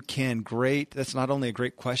 Thank you, Ken. Great. That's not only a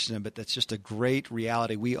great question, but that's just a great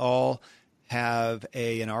reality. We all have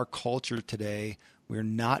in our culture today, we're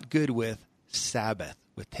not good with Sabbath,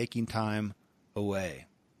 with taking time away.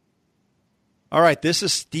 All right. This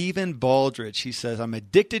is Stephen Baldridge. He says, I'm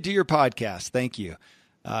addicted to your podcast. Thank you.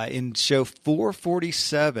 In show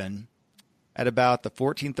 447, at about the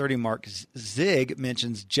 1430 mark, Zig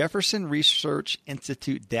mentions Jefferson Research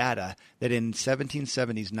Institute data that in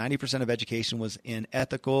 1770s, 90% of education was in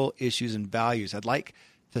ethical issues and values. I'd like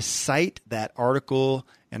to cite that article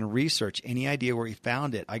and research. Any idea where he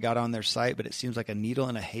found it? I got on their site, but it seems like a needle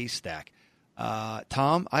in a haystack.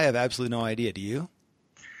 Tom, I have absolutely no idea. Do you?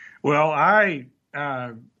 Well, I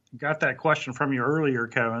got that question from you earlier,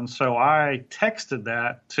 Kevin, so I texted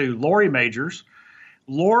that to Lori Majors.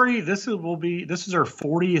 Lori, this is her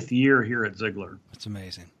 40th year here at Ziglar. That's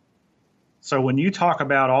amazing. So when you talk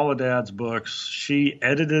about all of Dad's books, she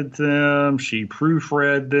edited them, she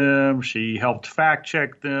proofread them, she helped fact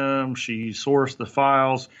check them, she sourced the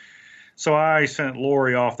files. So I sent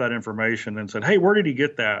Lori off that information and said, hey, where did he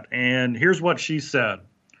get that? And here's what she said.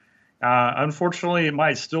 Unfortunately, it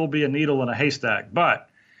might still be a needle in a haystack, but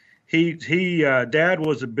Dad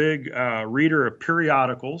was a big reader of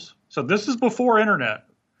periodicals. So this is before internet.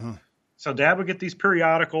 So Dad would get these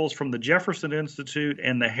periodicals from the Jefferson Institute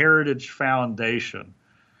and the Heritage Foundation.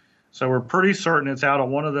 So we're pretty certain it's out of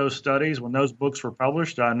one of those studies. When those books were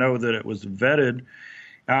published, I know that it was vetted.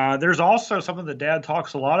 There's also something that Dad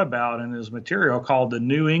talks a lot about in his material called the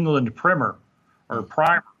New England Primer or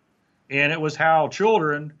Primer. And it was how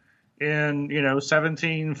children in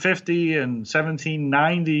 1750 and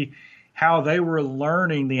 1790, how they were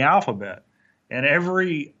learning the alphabet. And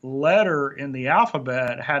every letter in the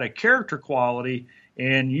alphabet had a character quality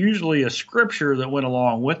and usually a scripture that went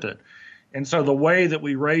along with it. And so the way that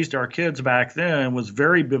we raised our kids back then was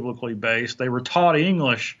very biblically based. They were taught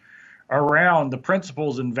English around the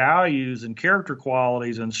principles and values and character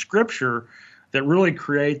qualities and scripture that really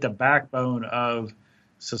create the backbone of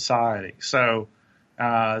society. So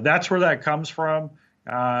that's where that comes from.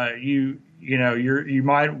 You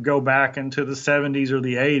might go back into the 70s or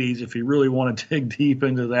the 80s if you really want to dig deep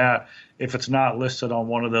into that, if it's not listed on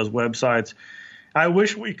one of those websites. I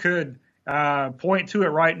wish we could point to it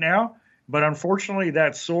right now, but unfortunately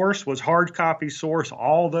that source was hard copy source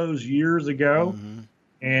all those years ago,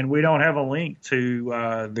 and we don't have a link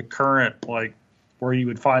to the current, like where you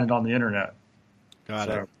would find it on the internet. Got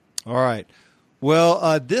it. All right.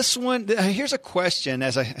 Well, this one, here's a question.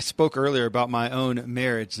 As I spoke earlier about my own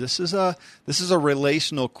marriage, this is a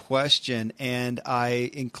relational question, and I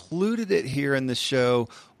included it here in the show.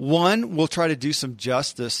 One, we'll try to do some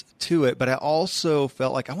justice to it, but I also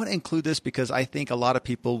felt like I want to include this because I think a lot of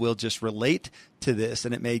people will just relate to this,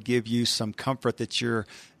 and it may give you some comfort that you're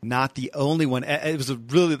not the only one. It was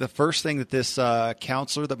really the first thing that this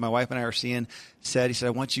counselor that my wife and I are seeing said. He said, I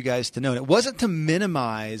want you guys to know. And it wasn't to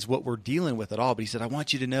minimize what we're dealing with at all, but he said, I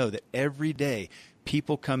want you to know that every day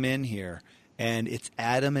people come in here and it's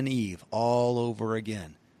Adam and Eve all over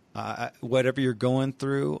again. Whatever you're going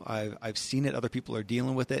through, I've seen it. Other people are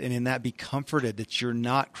dealing with it, and in that, be comforted that you're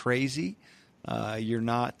not crazy. You're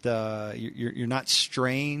not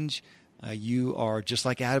strange. You are just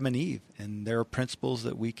like Adam and Eve, and there are principles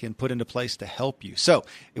that we can put into place to help you. So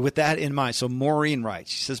with that in mind, so Maureen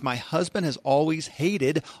writes, she says, my husband has always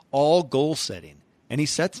hated all goal setting, and he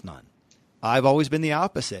sets none. I've always been the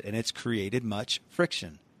opposite, and it's created much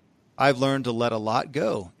friction. I've learned to let a lot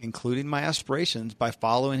go, including my aspirations, by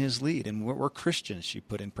following his lead. And we're Christians, she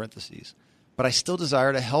put in parentheses. But I still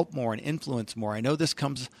desire to help more and influence more. I know this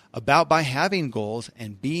comes about by having goals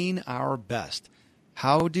and being our best.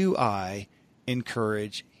 How do I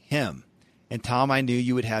encourage him? And Tom, I knew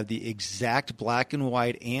you would have the exact black and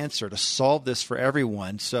white answer to solve this for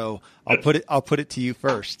everyone. So I'll put it to you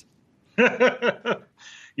first.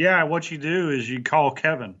 Yeah, what you do is you call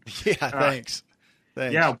Kevin. Yeah, thanks.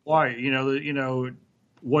 Thanks. Yeah, why?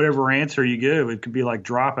 Whatever answer you give, it could be like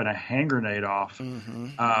dropping a hand grenade off.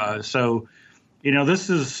 So, this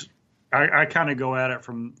is I kind of go at it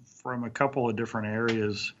from a couple of different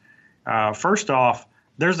areas. First off,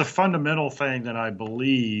 there's a fundamental thing that I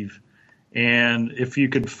believe, and if you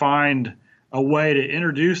could find a way to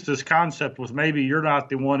introduce this concept with maybe you're not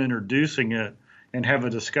the one introducing it and have a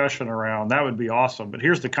discussion around, that would be awesome. But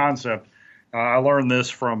here's the concept. I learned this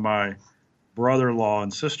from my brother-in-law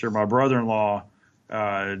and sister. My brother-in-law,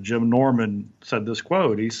 Jim Norman, said this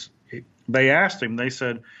quote. They asked him, they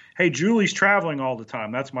said, hey, Julie's traveling all the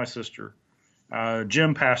time. That's my sister.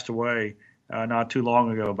 Jim passed away not too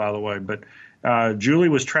long ago, by the way. But Julie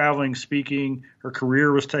was traveling, speaking. Her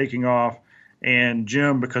career was taking off. And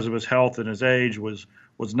Jim, because of his health and his age, was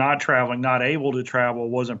not traveling, not able to travel,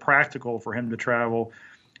 wasn't practical for him to travel.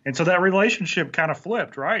 And so that relationship kind of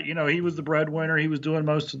flipped, right? He was the breadwinner. He was doing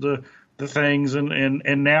most of the things,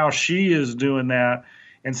 and now she is doing that,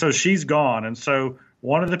 and so she's gone. And so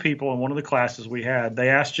one of the people in one of the classes we had, they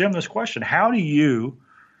asked Jim this question: how do you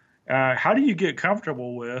get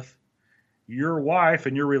comfortable with your wife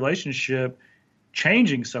and your relationship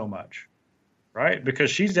changing so much, right?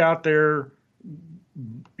 Because she's out there,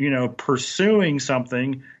 pursuing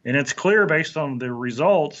something, and it's clear based on the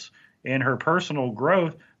results and her personal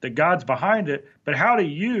growth that God's behind it. But how do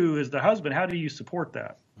you, as the husband, how do you support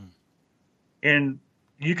that? And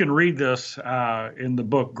you can read this in the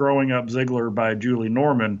book Growing Up Ziegler by Julie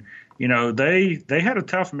Norman. They had a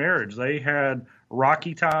tough marriage. They had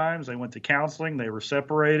rocky times. They went to counseling. They were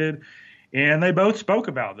separated. And they both spoke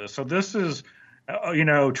about this. So this is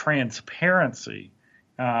transparency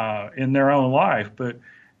in their own life.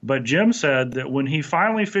 But Jim said that when he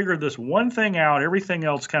finally figured this one thing out, everything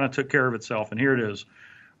else kind of took care of itself. And here it is.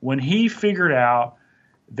 When he figured out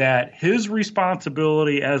that his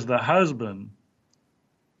responsibility as the husband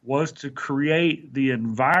was to create the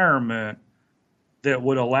environment that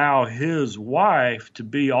would allow his wife to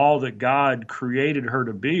be all that God created her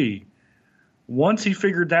to be, once he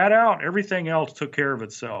figured that out, everything else took care of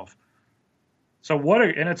itself. So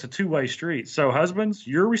and it's a two-way street. So husbands,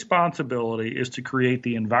 your responsibility is to create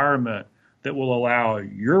the environment that will allow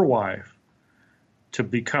your wife to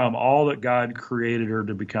become all that God created her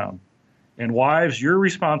to become. And wives, your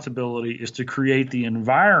responsibility is to create the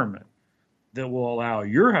environment that will allow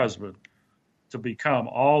your husband to become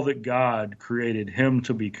all that God created him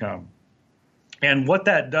to become. And what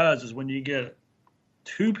that does is when you get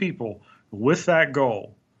two people with that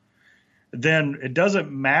goal, then it doesn't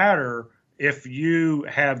matter if you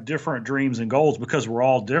have different dreams and goals, because we're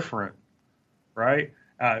all different, right?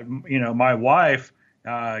 My wife,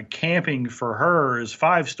 camping for her is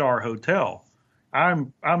 5-star hotel.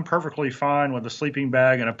 I'm perfectly fine with a sleeping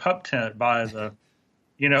bag and a pup tent by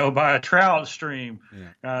a trout stream.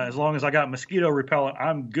 As long as I got mosquito repellent,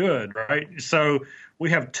 I'm good, right? So we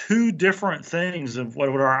have two different things of what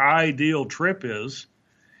our ideal trip is.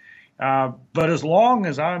 But as long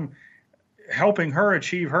as I'm helping her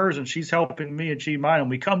achieve hers and she's helping me achieve mine, and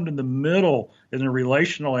we come to the middle in the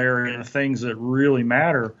relational area and the things that really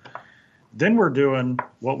matter, then we're doing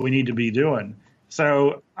what we need to be doing.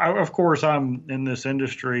 So, of course, I'm in this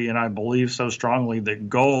industry and I believe so strongly that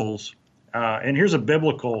goals, and here's a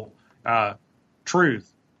biblical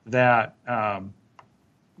truth, that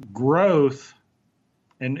growth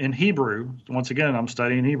in Hebrew, once again, I'm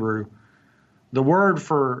studying Hebrew, the word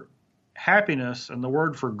for happiness and the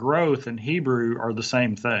word for growth in Hebrew are the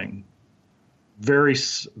same thing. Very,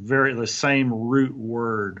 very the same root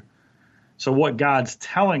word. So what God's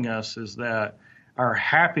telling us is that our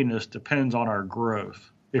happiness depends on our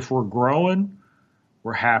growth. If we're growing,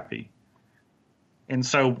 we're happy. And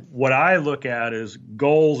so what I look at is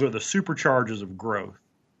goals are the superchargers of growth.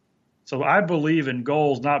 So I believe in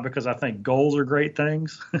goals not because I think goals are great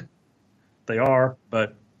things. They are,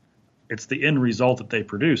 but it's the end result that they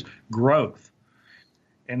produce, growth.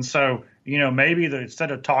 And so, maybe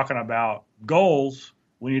instead of talking about goals,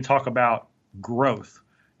 we need to talk about growth.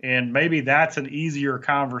 And maybe that's an easier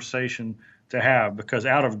conversation to have, because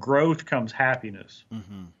out of growth comes happiness.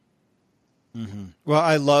 Mm-hmm. Mm-hmm. Well,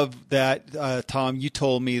 I love that, Tom. You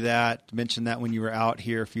told me mentioned that when you were out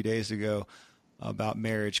here a few days ago about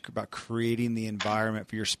marriage, about creating the environment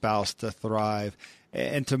for your spouse to thrive.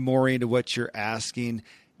 And to Maureen, to what you're asking,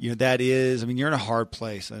 that is, you're in a hard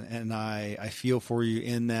place, and I feel for you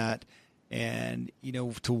in that. And,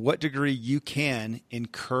 to what degree you can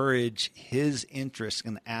encourage his interests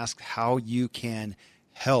and ask how you can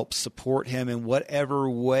help support him in whatever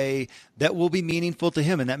way that will be meaningful to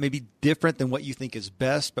him. And that may be different than what you think is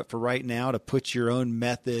best, but for right now, to put your own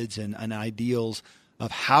methods and ideals of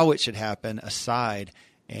how it should happen aside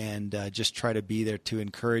and just try to be there to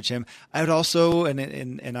encourage him. I would also,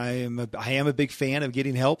 and I am a big fan of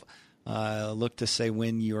getting help. Look to say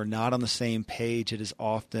when you are not on the same page, it is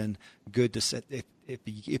often good to set,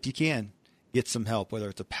 if you can, get some help, whether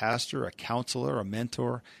it's a pastor, a counselor, a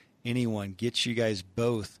mentor, anyone. Get you guys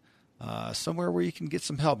both somewhere where you can get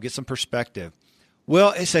some help, get some perspective.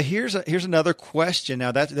 Well, so here's another question.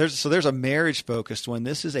 Now there's a marriage focused one.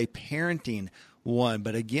 This is a parenting one,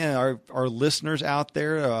 but again, our listeners out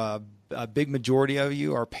there, a big majority of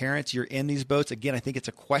you are parents. You're in these boats. Again, I think it's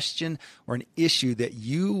a question or an issue that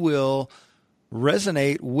you will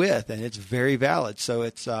resonate with, and it's very valid. So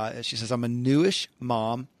it's she says, I'm a newish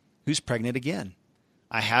mom who's pregnant again.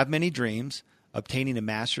 I have many dreams, obtaining a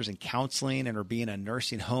master's in counseling and or being a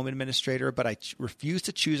nursing home administrator, but I refuse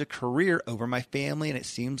to choose a career over my family, and it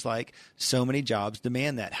seems like so many jobs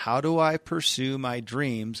demand that. How do I pursue my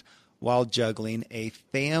dreams while juggling a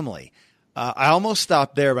family? I almost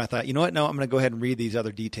stopped there, but I thought, you know what? No, I'm going to go ahead and read these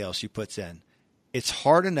other details she puts in. It's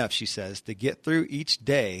hard enough, she says, to get through each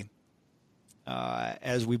day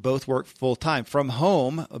as we both work full time from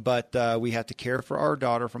home, but we have to care for our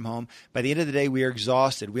daughter from home. By the end of the day, we are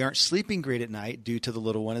exhausted. We aren't sleeping great at night due to the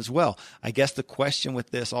little one as well. I guess the question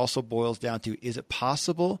with this also boils down to, is it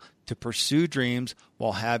possible to pursue dreams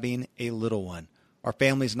while having a little one? Our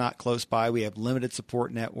family's not close by. We have limited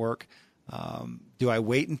support network. Do I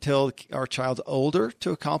wait until our child's older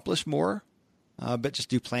to accomplish more, but just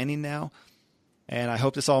do planning now? And I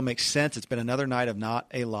hope this all makes sense. It's been another night of not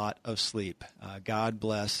a lot of sleep. God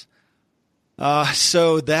bless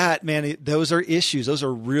So that, man, those are issues. Those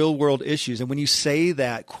are real world issues. And when you say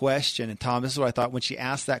that question, and Tom, this is what I thought when she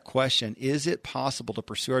asked that question, is it possible to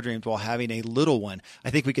pursue our dreams while having a little one?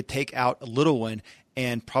 I think we could take out a little one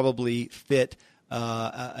and probably fit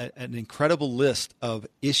an incredible list of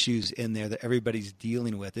issues in there that everybody's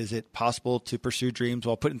dealing with. Is it possible to pursue dreams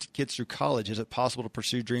while putting kids through college? Is it possible to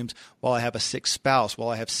pursue dreams while I have a sick spouse, while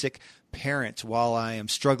I have sick parents, while I am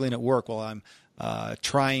struggling at work, while I'm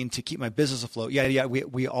trying to keep my business afloat? Yeah.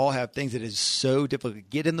 We all have things that is so difficult to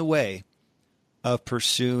get in the way of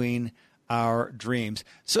pursuing our dreams.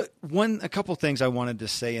 So a couple of things I wanted to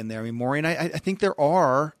say in there. I mean, Maureen, I think there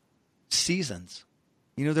are seasons.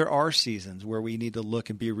 There are seasons where we need to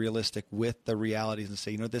look and be realistic with the realities and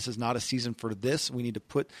say, this is not a season for this. We need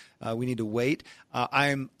to wait.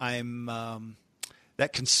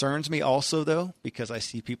 That concerns me also, though, because I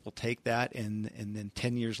see people take that and then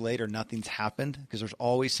 10 years later, nothing's happened because there's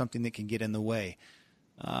always something that can get in the way.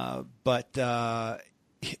 But to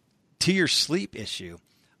your sleep issue,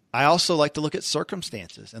 I also like to look at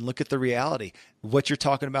circumstances and look at the reality. What you're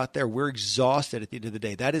talking about there, we're exhausted at the end of the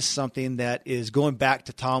day. That is something that is going back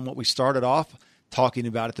to, Tom, what we started off talking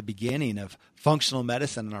about at the beginning of functional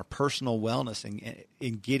medicine and our personal wellness and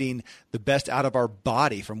in getting the best out of our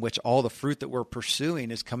body, from which all the fruit that we're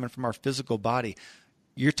pursuing is coming from our physical body.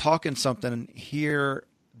 You're talking something here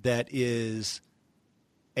that is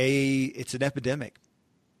it's an epidemic,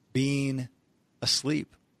 being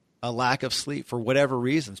asleep, a lack of sleep for whatever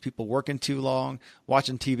reasons, people working too long,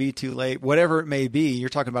 watching TV too late, whatever it may be. You're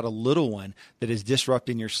talking about a little one that is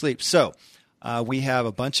disrupting your sleep. So we have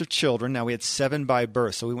a bunch of children. Now, we had 7 by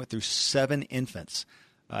birth, so we went through 7 infants.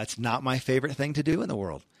 It's not my favorite thing to do in the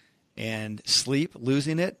world. And sleep,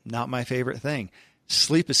 losing it, not my favorite thing.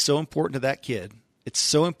 Sleep is so important to that kid. It's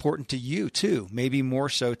so important to you, too, maybe more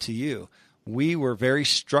so to you. We were very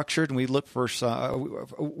structured, and we looked for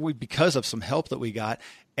because of some help that we got.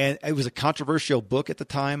 And it was a controversial book at the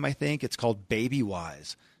time, I think. It's called Baby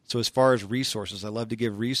Wise. So as far as resources, I love to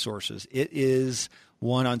give resources. It is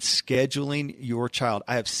one on scheduling your child.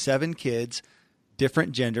 I have 7 kids,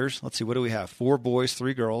 different genders. Let's see, what do we have? 4 boys,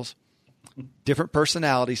 3 girls, different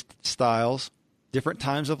personality styles, different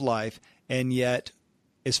times of life. And yet,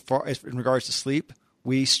 as far as in regards to sleep,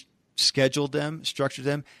 we scheduled them, structured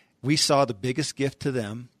them. We saw the biggest gift to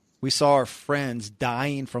them. We saw our friends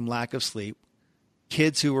dying from lack of sleep,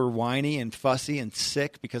 kids who were whiny and fussy and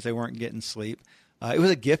sick because they weren't getting sleep. It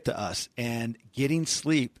was a gift to us, and getting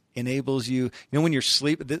sleep enables you, when you're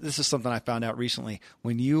sleep, this is something I found out recently.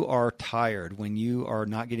 When you are tired, when you are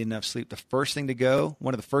not getting enough sleep, the first thing to go,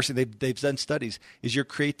 one of the first things they've done studies, is your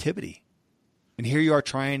creativity. And here you are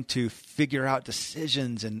trying to figure out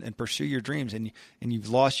decisions and pursue your dreams, and you've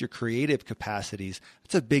lost your creative capacities.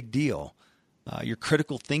 That's a big deal. Your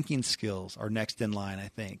critical thinking skills are next in line, I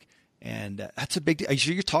think. And that's a big deal.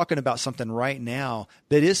 You're talking about something right now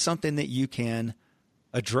that is something that you can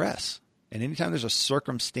address. And anytime there's a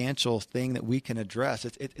circumstantial thing that we can address,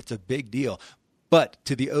 it's a big deal. But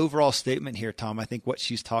to the overall statement here, Tom, I think what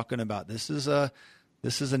she's talking about, this is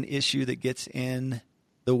an issue that gets in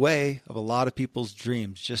the way of a lot of people's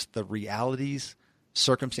dreams, just the realities,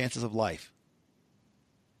 circumstances of life.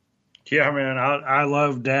 Yeah, man, I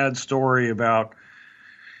love Dad's story about,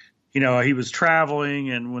 he was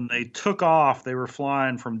traveling, and when they took off, they were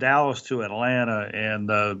flying from Dallas to Atlanta, and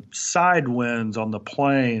the side winds on the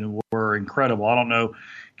plane were incredible. I don't know,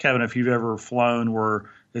 Kevin, if you've ever flown where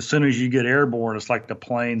as soon as you get airborne, it's like the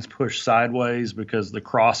planes push sideways because the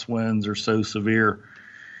crosswinds are so severe.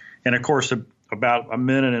 And, of course, about a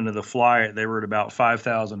minute into the flight, they were at about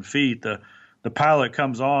 5,000 feet. The pilot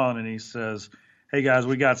comes on, and he says, "Hey, guys,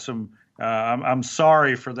 we got some I'm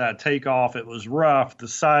sorry for that takeoff. It was rough. The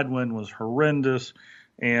side wind was horrendous.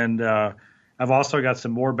 And I've also got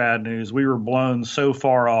some more bad news. We were blown so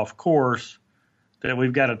far off course that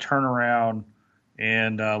we've got to turn around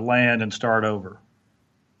and land and start over."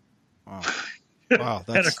 Wow,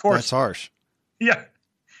 that's harsh. Yeah.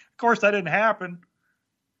 Of course, that didn't happen.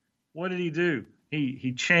 What did he do?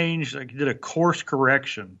 He changed, he did a course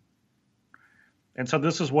correction. And so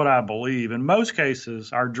this is what I believe. In most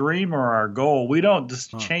cases, our dream or our goal, we don't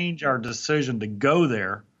just change our decision to go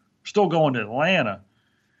there. We're still going to Atlanta.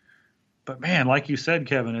 But, man, like you said,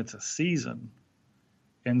 Kevin, it's a season.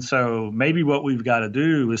 And so maybe what we've got to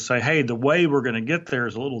do is say, hey, the way we're going to get there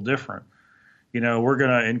is a little different. We're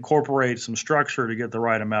going to incorporate some structure to get the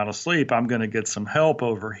right amount of sleep. I'm going to get some help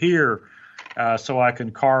over here so I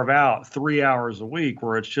can carve out 3 hours a week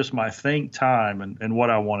where it's just my think time and what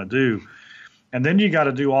I want to do. And then you got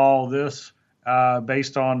to do all this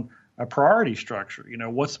based on a priority structure.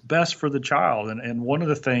 What's best for the child. And one of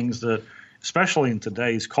the things that especially in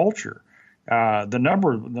today's culture. The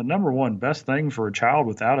number one best thing for a child,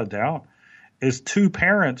 without a doubt, is two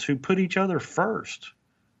parents who put each other first.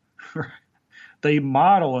 They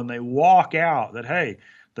model and they walk out that, hey,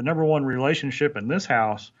 the number one relationship in this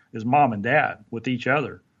house is mom and dad with each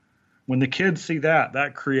other. When the kids see that,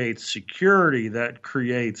 that creates security, that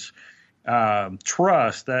creates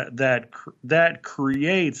trust, that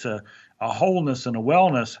creates a wholeness and a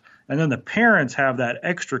wellness. And then the parents have that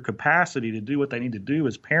extra capacity to do what they need to do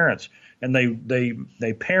as parents, and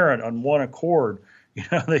they parent on one accord.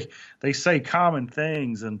 They say common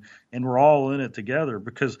things, and we're all in it together.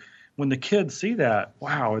 Because when the kids see that,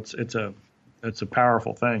 wow, it's a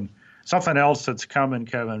powerful thing. Something else that's coming,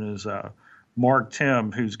 Kevin, is Mark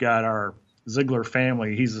Tim, who's got our Ziglar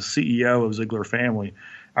Family. He's the CEO of Ziglar Family.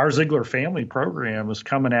 Our Ziglar Family program is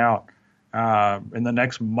coming out in the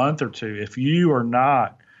next month or two. If you are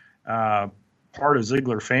not part of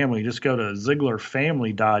Ziglar Family, just go to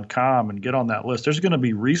ZiglarFamily.com and get on that list. There's going to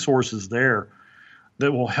be resources there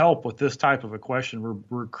that will help with this type of a question.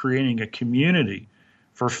 We're creating a community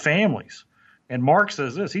for families. And Mark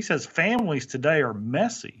says this. He says families today are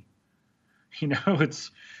messy.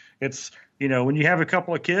 It's when you have a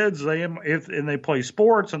couple of kids, and they play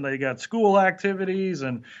sports and they got school activities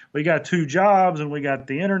and we got 2 jobs and we got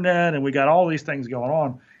the internet and we got all these things going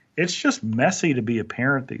on. It's just messy to be a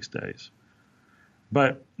parent these days.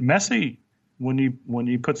 But messy when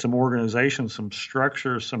you put some organization, some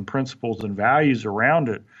structure, some principles and values around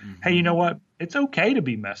it. Mm-hmm. Hey, you know what? It's okay to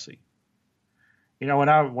be messy. When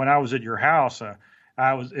I was at your house,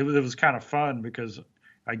 it was kind of fun because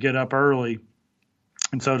I get up early.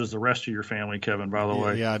 And so does the rest of your family, Kevin, by the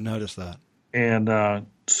way. Yeah, I've noticed that. And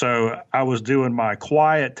so I was doing my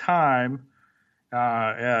quiet time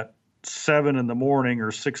at 7 in the morning or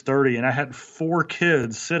 6:30, and I had 4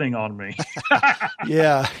 kids sitting on me.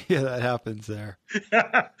 Yeah, that happens there.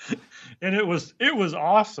 And it was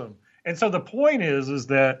awesome. And so the point is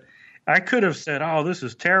that I could have said, "Oh, this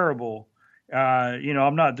is terrible.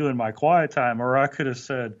 I'm not doing my quiet time," or I could have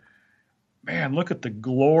said, "Man, look at the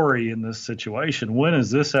glory in this situation. When is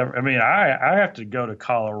this ever?" I mean, I have to go to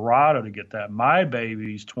Colorado to get that. My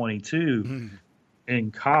baby's 22 in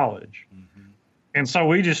college. Mm-hmm. And so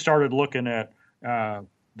we just started looking at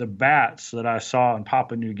the bats that I saw in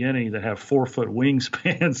Papua New Guinea that have 4-foot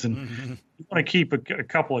wingspans. And you want to keep a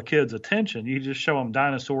couple of kids' attention. You just show them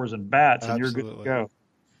dinosaurs and bats, and Absolutely. You're good to go.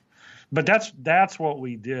 But that's what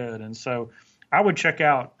we did. And so I would check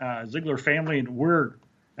out Ziglar Family, and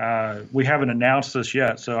we haven't announced this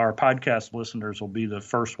yet, so our podcast listeners will be the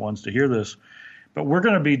first ones to hear this. But we're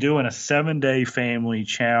going to be doing a 7-day family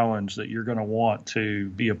challenge that you're going to want to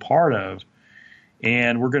be a part of.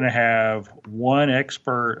 And we're going to have one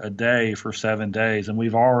expert a day for 7 days. And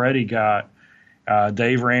we've already got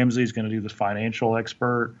Dave Ramsey is going to do the financial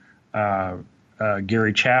expert.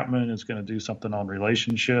 Gary Chapman is going to do something on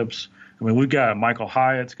relationships. I mean, we've got Michael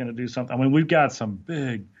Hyatt's going to do something. I mean, we've got some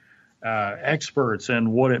big experts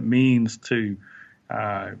in what it means to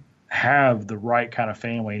have the right kind of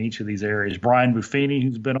family in each of these areas. Brian Buffini,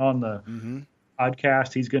 who's been on the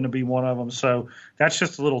podcast, he's going to be one of them. So that's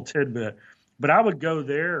just a little tidbit. But I would go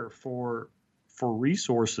there for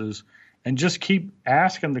resources and just keep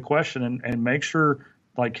asking the question and make sure,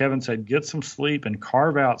 like Kevin said, get some sleep and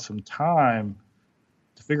carve out some time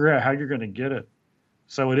to figure out how you're going to get it.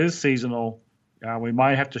 So it is seasonal. We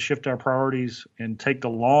might have to shift our priorities and take the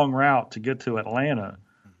long route to get to Atlanta,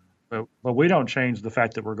 but we don't change the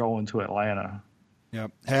fact that we're going to Atlanta. Yeah.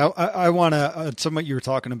 Hey, I want to, some of what you were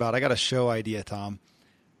talking about, I got a show idea, Tom,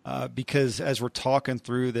 because as we're talking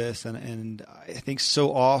through this, and I think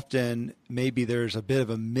so often maybe there's a bit of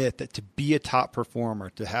a myth that to be a top performer,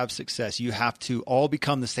 to have success, you have to all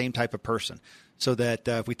become the same type of person. So that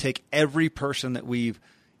if we take every person that we've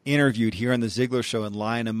interviewed here on the Ziglar Show and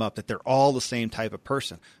line them up, that they're all the same type of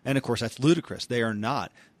person. And of course, that's ludicrous. They are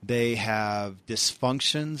not. They have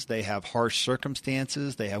dysfunctions. They have harsh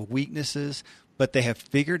circumstances. They have weaknesses, but they have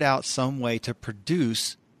figured out some way to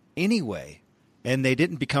produce anyway. And they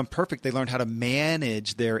didn't become perfect. They learned how to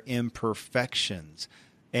manage their imperfections.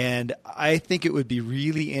 And I think it would be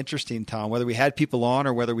really interesting, Tom, whether we had people on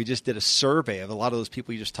or whether we just did a survey of a lot of those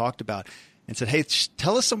people you just talked about and said, hey,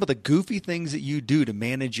 tell us some of the goofy things that you do to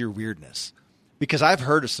manage your weirdness. Because I've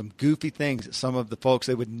heard of some goofy things that some of the folks,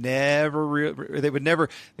 they would never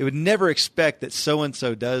expect that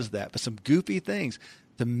so-and-so does that, but some goofy things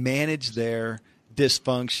to manage their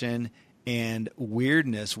dysfunction and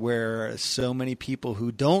weirdness, where so many people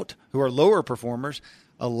who are lower performers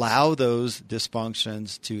allow those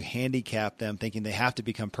dysfunctions to handicap them, thinking they have to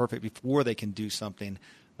become perfect before they can do something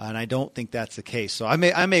And I don't think that's the case. So I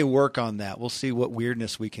may work on that. We'll see what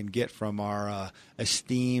weirdness we can get from our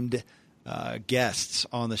esteemed guests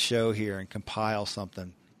on the show here and compile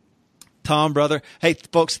something. Tom, brother. Hey,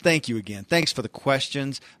 folks, thank you again. Thanks for the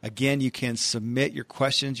questions. Again, you can submit your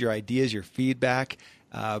questions, your ideas, your feedback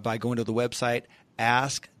by going to the website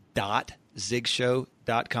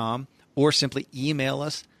ask.zigshow.com or simply email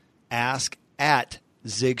us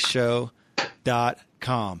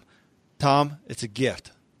ask@zigshow.com. Tom, it's a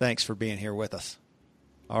gift. Thanks for being here with us.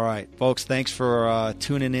 All right, folks, thanks for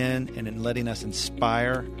tuning in and letting us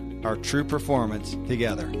inspire our true performance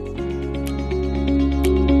together.